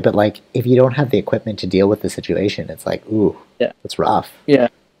 totally. But like, if you don't have the equipment to deal with the situation, it's like, ooh, yeah, it's rough. yeah,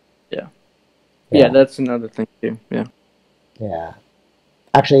 yeah, yeah. Yeah, That's another thing too. Yeah. yeah.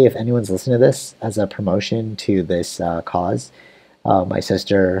 Actually, if anyone's listening to this as a promotion to this cause, my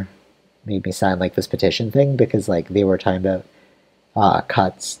sister made me sign like this petition thing because like they were talking about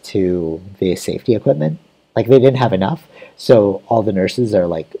cuts to the safety equipment. Like they didn't have enough, so all the nurses are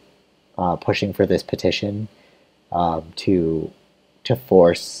like pushing for this petition to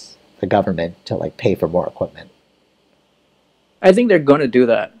force the government to like pay for more equipment. I think they're gonna do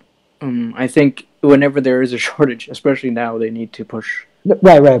that. I think whenever there is a shortage, especially now, they need to push.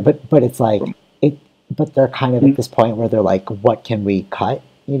 Right, right, but it's like From, it. But they're kind of at this point where they're like, what can we cut?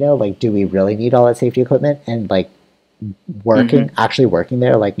 You know, like, do we really need all that safety equipment? And like mm-hmm. actually working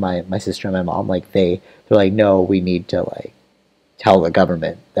there, like my sister and my mom, like they're like, no, we need to like tell the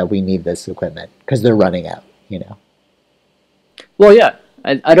government that we need this equipment because they're running out. You know. Well, yeah.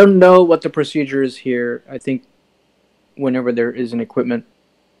 I don't know what the procedure is here. I think whenever there is an equipment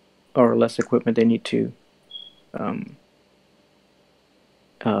or less equipment, they need to um,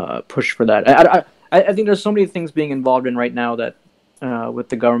 push for that. I think there's so many things being involved in right now that with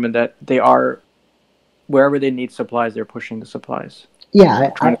the government that they are wherever they need supplies, they're pushing the supplies. Yeah,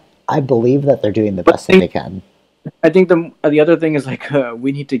 Trying to, I believe that they're doing the but best that they can. I think the other thing is like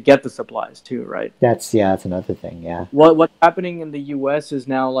we need to get the supplies too, right? That's another thing. Yeah. What's happening in the U.S. is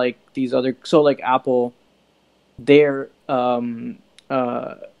now like these other so like Apple, they're because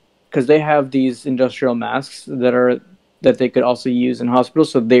they have these industrial masks that they could also use in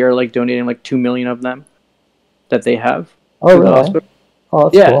hospitals, so they are like donating like 2 million of them that they have Oh, to the really? hospital. Oh,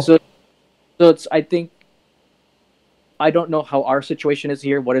 that's Yeah, cool. so it's I think I don't know how our situation is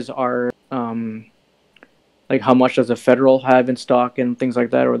here. What is our like how much does the federal have in stock and things like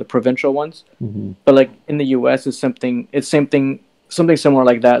that, or the provincial ones? Hmm. But like in the U.S., it's same thing, something similar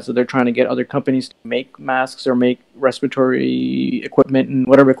like that. So they're trying to get other companies to make masks or make respiratory equipment and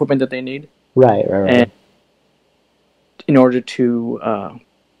whatever equipment that they need, Right, right, and right. in order to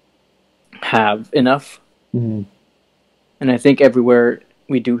have enough. Hmm. And I think everywhere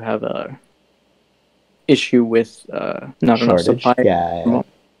we do have a issue with not enough supply, Shortage. Yeah, yeah,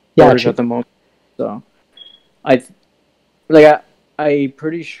 yeah. shortage at Actually, the moment. So I like I'm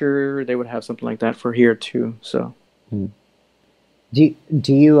pretty sure they would have something like that for here too. So hmm. Do you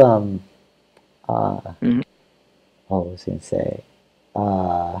mhm. what was I gonna say?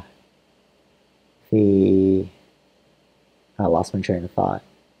 Uh, the I lost my train of thought.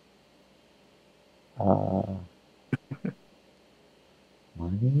 Uh,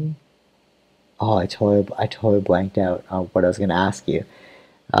 money. Oh, I totally blanked out on what I was gonna ask you.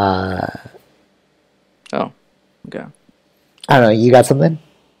 Uh, Oh, okay. I don't know. You got something?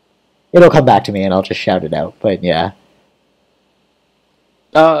 It'll come back to me, and I'll just shout it out. But yeah.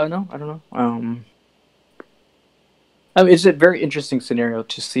 No, I don't know. I mean, it's a very interesting scenario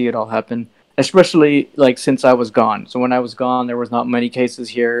to see it all happen, especially like since I was gone. So when I was gone, there was not many cases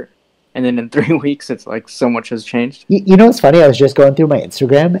here, and then in 3 weeks, it's like so much has changed. You know what's funny? I was just going through my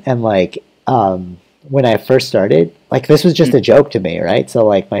Instagram and like when I first started, like this was just Mm. a joke to me, right? So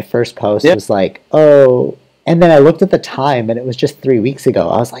like my first post Yeah, was like, "Oh," and then I looked at the time and it was just 3 weeks ago.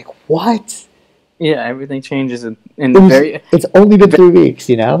 I was like, "What?" yeah, everything changes It in was. very, It's only been very 3 weeks,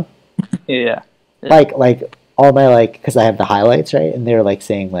 you know? yeah, yeah. Like all my like because I have the highlights, right? And they're like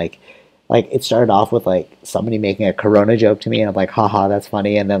saying like it started off with like somebody making a corona joke to me and I'm like, haha, that's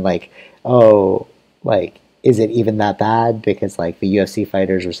funny. And then like, oh, like is it even that bad? Because like the UFC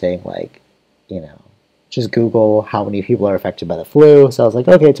fighters were saying like, you know, just Google how many people are affected by the flu. So I was like,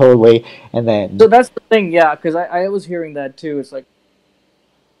 okay, totally. And then So that's the thing, yeah, because I was hearing that too. It's like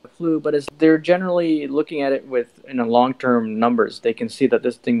the flu, but it's they're generally looking at it with long term numbers. They can see that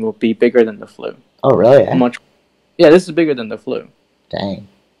this thing will be bigger than the flu. oh really? Eh? Much, yeah, this is bigger than the flu. Dang.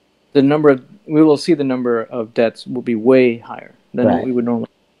 The number of we will see the number of deaths will be way higher than Right. we would normally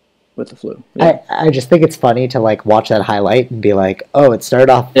with the flu. Yeah, I just think it's funny to like watch that highlight and be like, oh, it started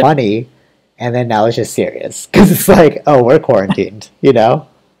off yeah, funny and then now it's just serious because it's like, oh, we're quarantined, you know?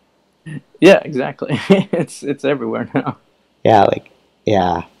 Yeah, exactly. It's everywhere now. Yeah, like,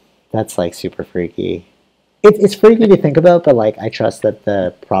 yeah, that's like super freaky. It's freaky to think about, but like, I trust that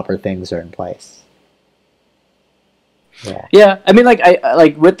the proper things are in place. Yeah. Yeah, I mean, like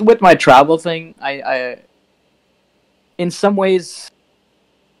like with my travel thing, I in some ways,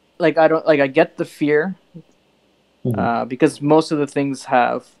 like I don't like I get the fear, Mhm. because most of the things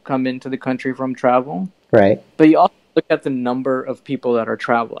have come into the country from travel. Right. But you also look at the number of people that are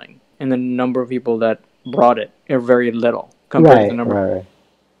traveling, and the number of people that brought it are very little compared to the Right. number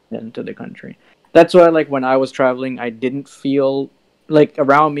Right. into the country. That's why, like, when I was traveling, I didn't feel like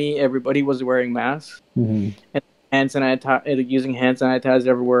around me everybody was wearing masks Hmm. and using hand sanitizer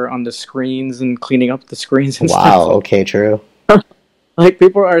everywhere on the screens and cleaning up the screens and Wow. stuff. Okay. True. Like,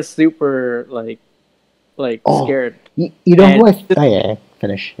 people are super like Oh, scared. you know And who I? Oh yeah.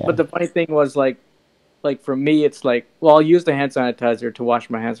 Finish. Yeah. but the funny thing was, like for me, it's like, well, I'll use the hand sanitizer to wash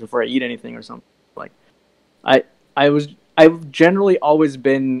my hands before I eat anything or something. Like, I I've generally always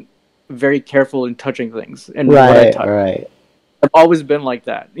been very careful in touching things and what I Right. touch. Right. I've always been like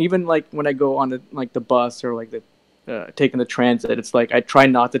that. Even like when I go on the bus or like the taking the transit, it's like I try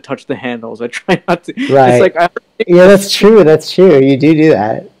not to touch the handles. I try not to. It's Right. like I Yeah, that's true. That's true. You do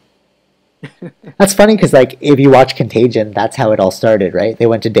that. That's funny because, like, if you watch Contagion, that's how it all started, right? They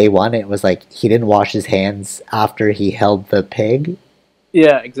went to day one. And it was like he didn't wash his hands after he held the pig,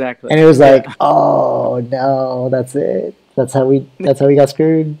 yeah, exactly. and it was like, Yeah, oh no, that's it. That's how we got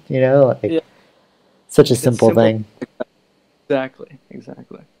screwed. You know, like yeah. such a It's simple simple. thing. Exactly.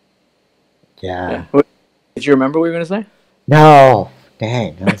 Yeah. Yeah. Did you remember what you were gonna say? No,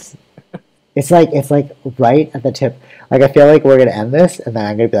 dang. It's like right at the tip. Like I feel like we're gonna end this, and then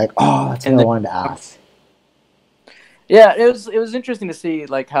I'm gonna be like, oh, that's what And I then wanted to ask. yeah, it was interesting to see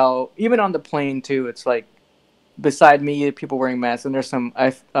like how even on the plane too. It's like beside me, people wearing masks, and there's some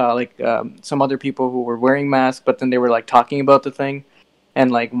other people who were wearing masks, but then they were like talking about the thing,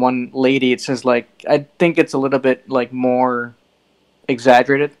 and like one lady, it's just like I think it's a little bit like more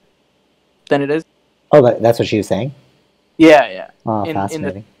exaggerated than it is. Oh, that's what she was saying. Yeah. Oh, In the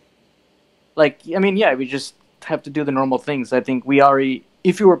fascinating. like, I mean, yeah, we just have to do the normal things. I think we already,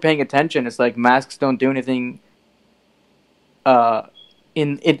 if you were paying attention, it's like masks don't do anything. Uh,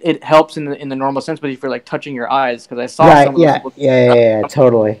 it helps in the normal sense, but if you're like touching your eyes, because I saw Right. some of those Yeah. people, Yeah. Yeah. Yeah,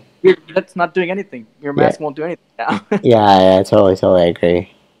 totally. that's not doing anything. Your Yeah. mask won't do anything now. Yeah. Yeah. Totally. Totally. I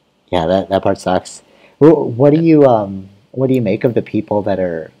agree. Yeah. That part sucks. What do you make of the people that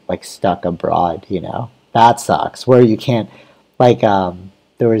are like stuck abroad? You know, that sucks. Where you can't, like,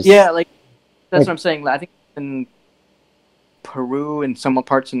 there was Yeah, like that's what like, I'm saying. I think in Peru and some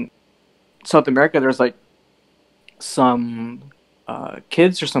parts in South America, there's like some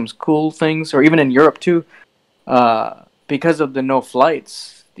kids or some school things, or even in Europe too, because of the no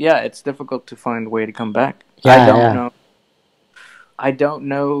flights. Yeah, it's difficult to find a way to come back. I yeah. don't Yeah. know. I don't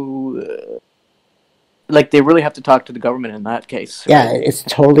know. Like they really have to talk to the government in that case, Yeah, right? it's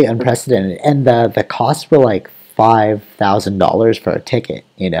totally unprecedented, and the costs were like $5,000 for a ticket,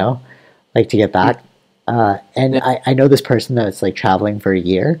 you know, like to get back. And Yeah. I know this person that's like traveling for a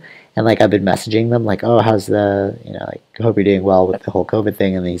year, and like I've been messaging them like, oh, how's the, like, hope you're doing well with the whole COVID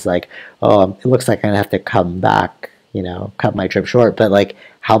thing, and he's like, oh, it looks like I'm gonna have to come back, cut my trip short, but like,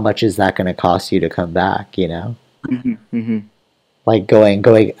 how much is that gonna cost you to come back, Hmm. like going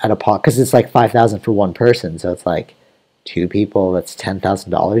at a pot because it's like 5,000 for one person, so it's like two people, that's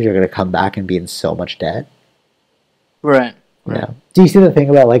 $10,000. You're gonna come back and be in so much debt. Right. Right. Yeah. Do you see the thing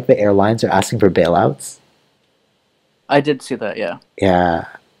about like the airlines are asking for bailouts? I did see that. Yeah. Yeah,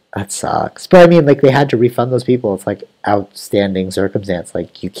 that sucks. But I mean, like they had to refund those people. It's like outstanding circumstance.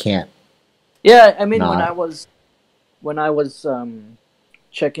 Like you can't Yeah. I mean, not. when I was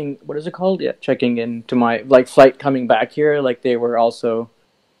checking, what is it called? Yeah, checking into my like flight coming back here. Like they were also,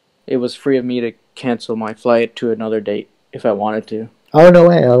 it was free of me to cancel my flight to another date if I wanted to. Oh no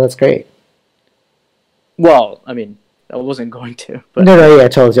way! Oh, that's great. Well, I mean, I wasn't going to, but No, yeah. no, yeah,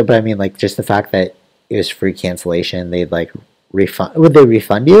 totally. But I mean, like just the fact that it was free cancellation, they'd like refund. Would they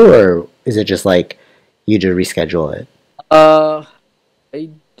refund you, or is it just like you just reschedule it? Uh, I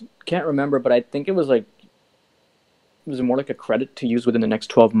can't remember, but I think it was like it was more like a credit to use within the next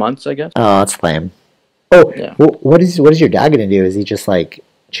 12 months, I guess. Oh, that's lame. Oh, Yeah. what is your dad gonna do? Is he just like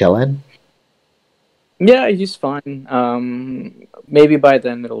chilling? Yeah, he's fine. Maybe by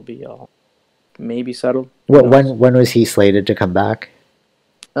then it'll be all maybe settled. Who What knows? when was he slated to come back?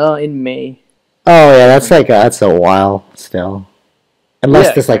 In May. Oh yeah, that's a while still. unless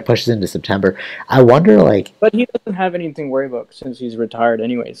Yeah, this like exactly. pushes into September. I wonder, like, But he doesn't have anything to worry about since he's retired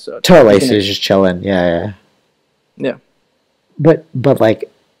anyway, so he totally, can. so he's just chilling. Yeah, yeah. Yeah. But like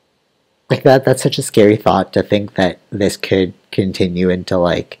that's such a scary thought to think that this could continue into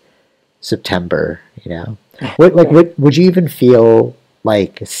like September. You know, what like would you even feel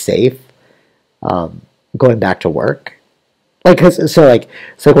like safe going back to work? Like, cause so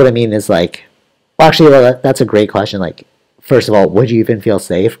what I mean is like, well, actually, well, that's a great question. Like, first of all, would you even feel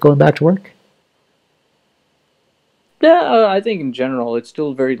safe going back to work? Yeah, I think in general it's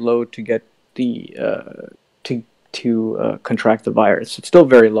still very low to get the to contract the virus. It's still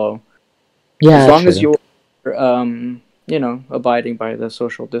very low as Yeah, long as true. you're abiding by the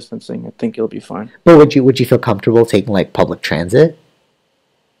social distancing. I think you'll be fine. But would you feel comfortable taking like public transit?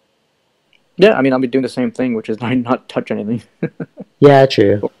 Yeah, I mean I'll be doing the same thing, which is not touch anything. Yeah,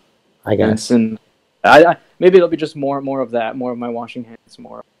 true. I And, guess. and maybe it'll be just more of that, more of my washing hands,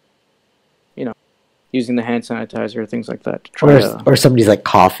 more you know using the hand sanitizer, things like that to try to. Or somebody's like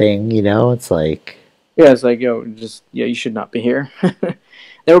coughing. You know, it's like Yeah, it's like, yo, just, yeah, you should not be here.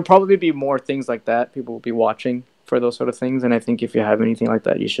 There will probably be more things like that. People will be watching for those sort of things, and I think if you have anything like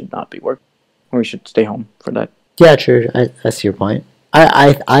that, you should not be working, or you should stay home for that. yeah, true. I see your point.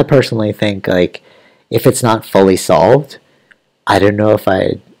 I personally think like if it's not fully solved, I don't know if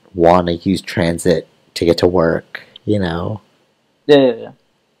I want to use transit to get to work. You know, Yeah, yeah, yeah.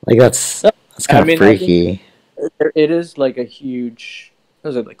 like No, that's I kind of mean, I think freaky. it is like a huge, what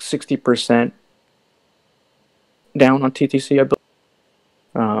is it, like 60% down on TTC, I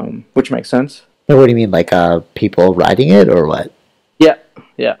believe, which makes sense. But what do you mean, like people riding it or what? Yeah,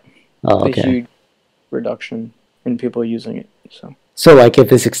 yeah. Oh, It's a okay. huge reduction in people using it. So, So like if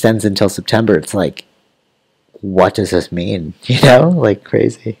this extends until September, it's like what does this mean? You know, like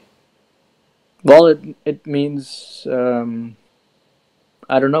crazy. well, it means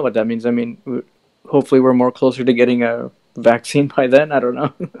I don't know what that means. I mean, hopefully we're more closer to getting a vaccine by then. I don't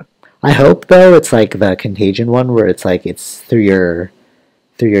know. I hope though it's like the contagion one where it's like it's through your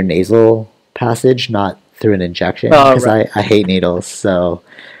nasal passage, not through an injection. Oh, Because right. I hate needles, so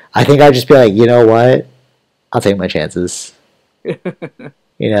I think I'd just be like, you know what? I'll take my chances.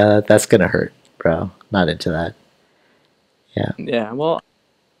 You know, that's gonna hurt, bro. Not into that. Yeah, Yeah. Well, I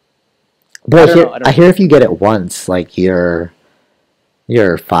but don't know. I I don't. hear if you get it once, like you're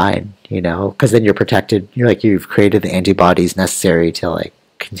fine. You know, because then you're protected. You're like you've created the antibodies necessary to like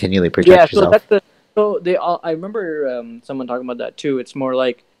continually Yeah. protect So yourself. they all. I remember someone talking about that too. It's more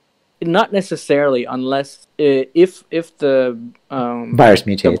like not necessarily unless if Virus the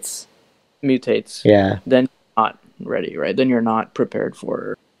mutates. mutates, Yeah. then you're not ready, right? Then you're not prepared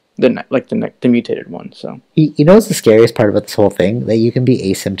for the mutated one. So You know what's the scariest part about this whole thing? That you can be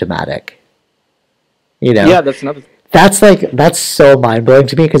asymptomatic. You know, yeah, that's another. that's like that's so mind blowing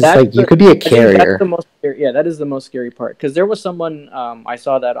to me because it's That's like you the. could be a I think that's the carrier. most scary. Yeah, that is the most scary part because there was someone I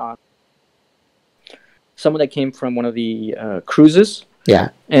saw that on someone that came from one of the cruises, Yeah.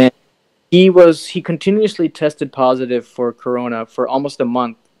 and he continuously tested positive for corona for almost a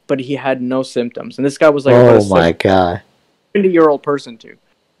month, but he had no symptoms. And this guy was like about a Oh my god. 70-year-old person too.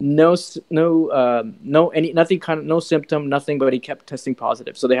 No any nothing kind of no symptom, nothing, but he kept testing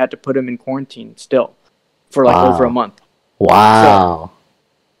positive. So they had to put him in quarantine still for like over a Wow. month. So Wow.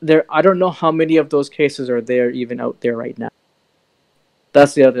 there, I don't know how many of those cases are there even out there right now.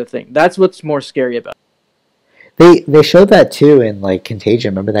 That's the other thing. That's what's more scary about They showed that too in like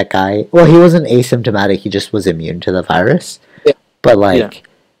Contagion. Remember that guy? Well, he wasn't asymptomatic. He just was immune to the virus. it. But Yeah. like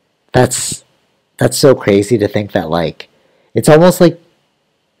that's that's so crazy to think that like it's almost like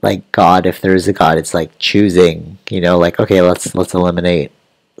God, if there is a God, it's like choosing, you know, like okay, let's eliminate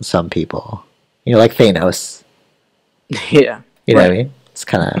some people. You know, like Thanos. Yeah. You know what I Right. mean? It's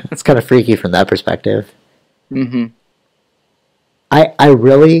kind of freaky from that perspective. Mm-hmm.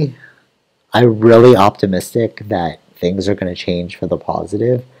 I really optimistic that things are going to change for the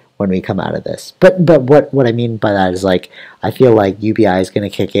positive when we come out of this. But what I mean by that is like I feel like UBI is going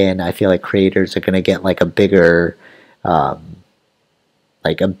to kick in. I feel like creators are going to get um,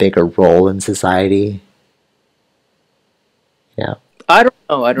 like a bigger role in society. Yeah, I don't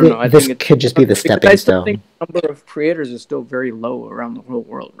know. I don't know. I this think it's could just be the because I stepping still think stone, the number of creators is still very low around the whole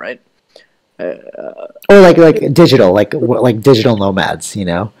world, right? or like digital, like digital nomads. You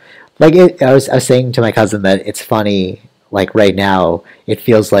know, like I was saying to my cousin that it's funny. Like right now, it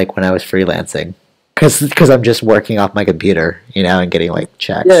feels like when I was freelancing, because I'm just working off my computer, you know, and getting like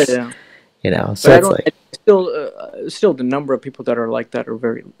Yeah, checks, yeah. you know. But So I it's don't. like Still, the number of people that are like that are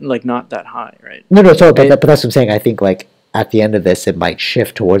very like not that high, right? no, so It, but that's what I'm saying. I think like at the end of this, it might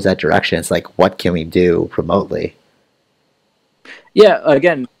shift towards that direction. It's like what can we do remotely? Yeah,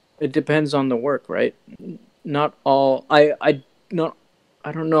 again, it depends on the work, right? Not all. Not.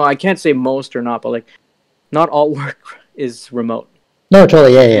 I don't know. I can't say most or not, but like, not all work is remote. No,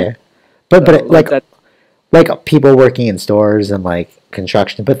 totally, yeah, And yeah. But so, like like that. like people working in stores and like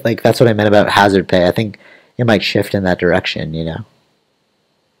construction. But like that's what I meant about hazard pay. I think it might shift in that direction. You know.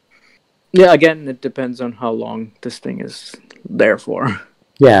 Yeah, again, it depends on how long this thing is there for.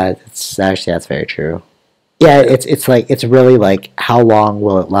 Yeah, it's actually that's very true. Yeah, Yeah. it's like it's really like how long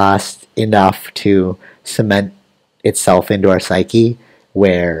will it last enough to cement itself into our psyche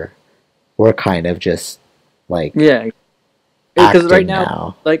where we're kind of just like Yeah, because right acting now,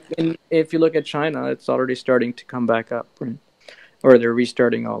 now. like, if you look at China, it's already starting to come back up, right? Or they're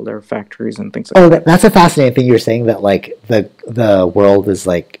restarting all their factories and things like Oh, that. that's a fascinating thing you're saying that like the world is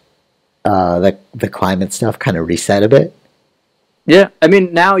like the climate stuff kind of reset a bit. Yeah, I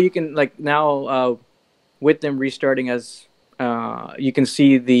mean, now you can like now with them restarting as you can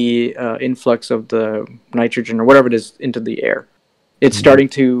see the influx of the nitrogen or whatever it is into the air. It's Mhm. starting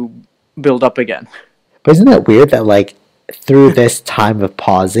to build up again. But isn't that weird that like through this time of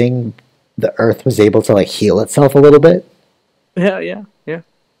pausing, the Earth was able to like heal itself a little bit? Yeah, yeah, yeah.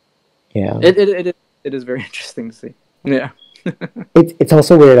 Yeah. It is very interesting to see. Yeah. It's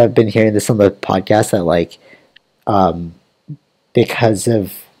also weird. I've been hearing this on the podcast that like um, because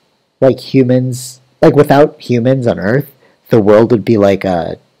of like humans, like without humans on Earth, the world would be like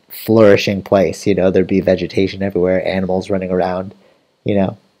a flourishing place. You know, there'd be vegetation everywhere, animals running around. You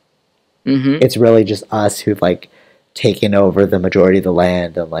know, Mm-hmm. it's really just us who've like taken over the majority of the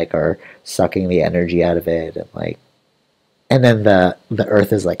land and like are sucking the energy out of it and like and then the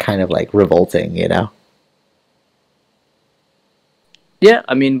Earth is like kind of like revolting. You know. Yeah,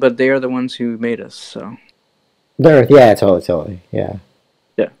 I mean, but they are the ones who made us, so The Earth, yeah, totally, totally, yeah.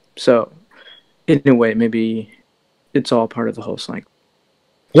 yeah. So in a way, maybe it's all part of the whole cycle.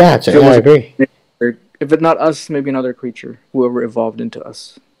 Yeah, If it I wasn't, agree. if it's not us, maybe another creature, whoever evolved into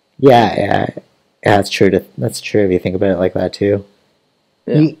us. Yeah, yeah, yeah. That's true. That's true if you think about it like that too.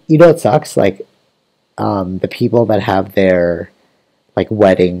 Yeah. You know what sucks? Like, the people that have their like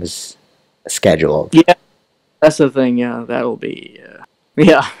weddings scheduled. Yeah, that's the thing. Yeah, that'll be.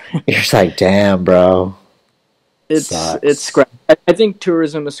 Yeah, You're just like, damn, bro, it's sucks. scrap. I think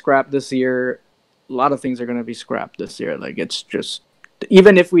tourism is scrapped this year. A lot of things are going to be scrapped this year. Like it's just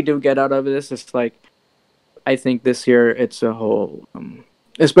even if we do get out of this, it's like I think this year it's a whole.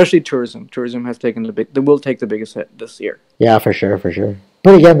 Especially tourism. Tourism has taken the big. They will take the biggest hit this year. Yeah, for sure, for sure.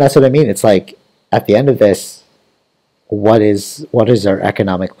 But again, that's what I mean. It's like at the end of this, what is our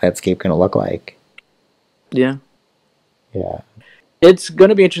economic landscape going to look like? Yeah, Yeah. it's going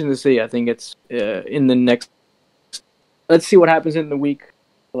to be interesting to see. I think it's in the next. Let's see what happens in the week,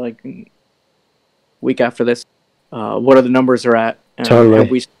 like week after this. What are the numbers are at?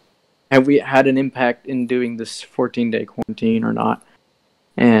 Totally. Have we had an impact in doing this 14-day quarantine or not?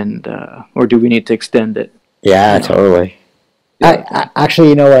 And or do we need to extend it? Yeah, You know. totally. Yeah. I actually,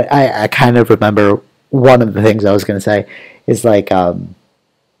 you know what? I kind of remember one of the things I was going to say is like, oh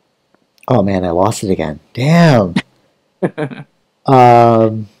man, I lost it again. Damn.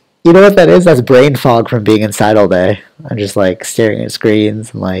 You know what that is? That's brain fog from being inside all day. I'm just like staring at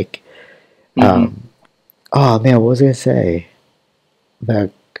screens and like, Mm-hmm. um, oh man, what was I going to say? The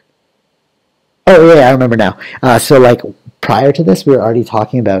Oh yeah, I remember now. So like prior to this, we were already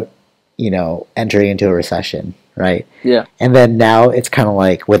talking about entering into a recession, right? Yeah. And then now it's kind of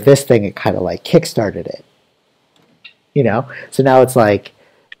like with this thing, it kind of like kickstarted it, you know. So now it's like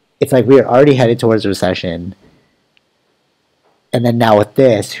we are already headed towards a recession, and then now with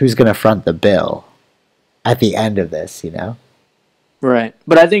this, who's going to front the bill at the end of this, you know? Right.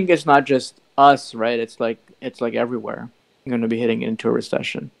 But I think it's not just us, right? It's like everywhere going to be hitting into a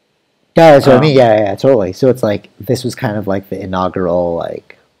recession. Yeah, that's what I mean. Um. Yeah, yeah, totally. So it's like this was kind of like the inaugural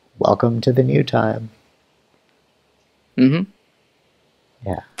like welcome to the new time. Mm-hmm.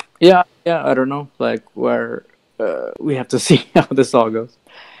 Yeah. Yeah. Yeah. I don't know. Like where we have to see how this all goes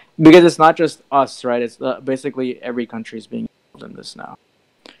because it's not just us, right? It's basically every country is being involved in this now.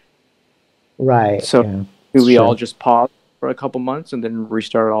 Right. So Yeah. do It's we all true. just pause for a couple months and then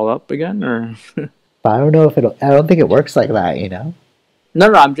restart it all up again, or? But I don't know if it'll. I don't think it works like that. You know. No,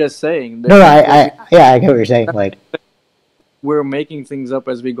 no. I'm just saying No, no. that Yeah, I get what you're saying. Like, we're making things up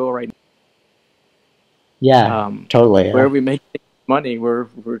as we go right yeah, now. totally. Where Yeah, we make money, we're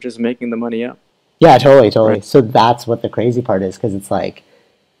just making the money up, yeah, totally, right? totally. So that's what the crazy part is, because it's like,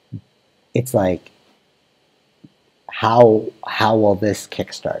 how will this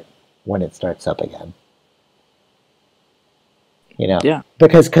kickstart when it starts up again? You know, Yeah,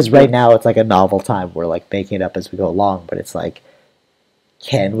 because yeah, right now it's like a novel time. We're like making it up as we go along, but it's like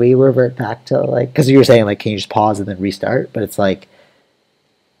can we revert back to like, because you were saying like, can you just pause and then restart? But it's like,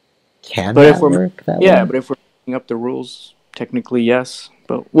 can But that if we're work that yeah, way? but if we're making up the rules, technically yes.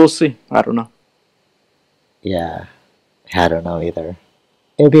 But we'll see. I don't know. Yeah, I don't know either.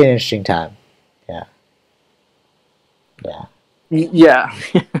 It would be an interesting time. Yeah, yeah, Yeah,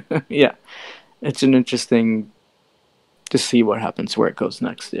 yeah. It's an interesting to see what happens, where it goes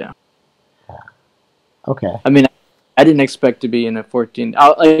next. Yeah. okay. I mean, I didn't expect to be in a 14.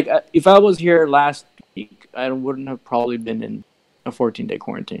 If I was here last week, I wouldn't have probably been in a 14-day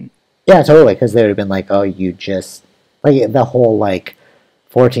quarantine. Yeah, totally. Because they would have been like, oh, you just like the whole like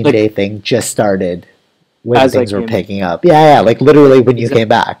 14-day Like thing just started when as I things were came, picking up. Yeah, yeah, like literally when you exactly. came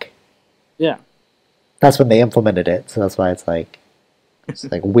back. Yeah. That's when they implemented it. So that's why it's like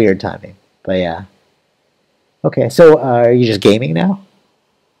weird timing. But yeah. Okay, so are you just gaming now?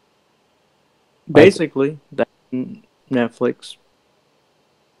 Like, Basically, that Netflix,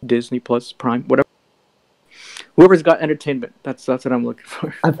 Disney Plus, Prime, whatever. Whoever's got entertainment, that's what I'm looking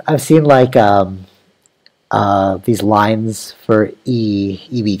for. I've seen like these lines for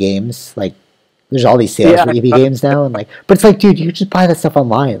EB games. Like there's all these sales Yeah, for EB games now, and like, but it's like, dude, you just buy that stuff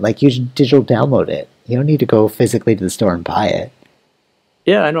online. Like you just digital download it. You don't need to go physically to the store and buy it.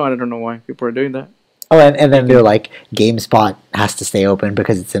 yeah, I know. I don't know why people are doing that. Oh, and You then they're can like, GameSpot has to stay open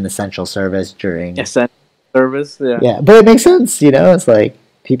because it's an essential service during. send service. Yeah, Yeah, but it makes sense, you know. It's like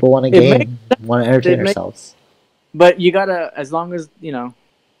people want to it makes game, want to entertain it makes. themselves. But you gotta, as long as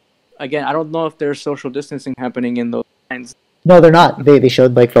again, I don't know if there's social distancing happening in those lines. No, they're not. They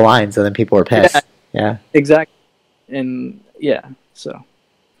showed like the lines, and then people were Yeah, pissed. Yeah, exactly. And yeah, so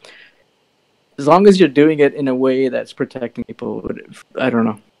as long as you're doing it in a way that's protecting people, I don't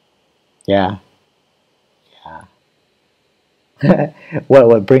know. yeah, yeah.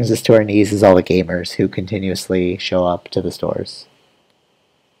 What brings us to our knees is all the gamers who continuously show up to the stores.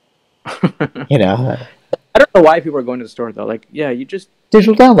 You know, I don't know why people are going to the store though. Like, yeah, you just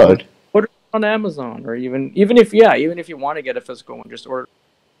digital download. order on Amazon, or even if you want to get a physical one, just order.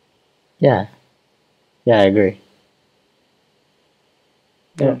 Yeah, yeah, I agree.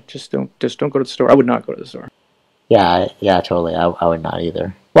 Yeah, Yeah, just don't go to the store. I would not go to the store. yeah, yeah, totally. I would not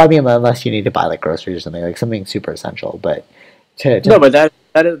either. Well, I mean, unless you need to buy like groceries or something, like something super essential. But No, to but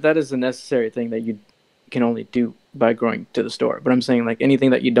that is a necessary thing that you can only do by going to the store. But I'm saying like anything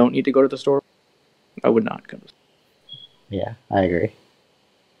that you don't need to go to the store, I would not go. yeah, I agree.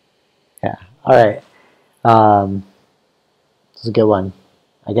 Yeah. All right. Um, this is a good one.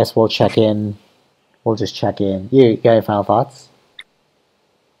 I guess we'll check in. We'll just check in. You got any final thoughts?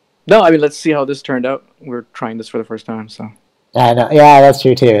 No, I mean let's see how this turned out. We're trying this for the first time, so I know. Yeah, that's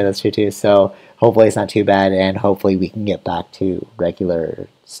true too. That's true too. So hopefully it's not too bad, and hopefully we can get back to regular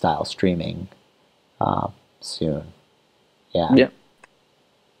style streaming soon. Yeah. yeah.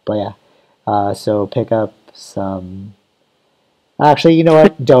 But yeah. So pick up some. Actually, you know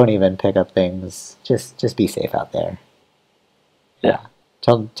what? Don't even pick up things. Just be safe out there. Yeah.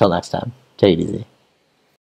 Yeah. Till next time. Take it easy.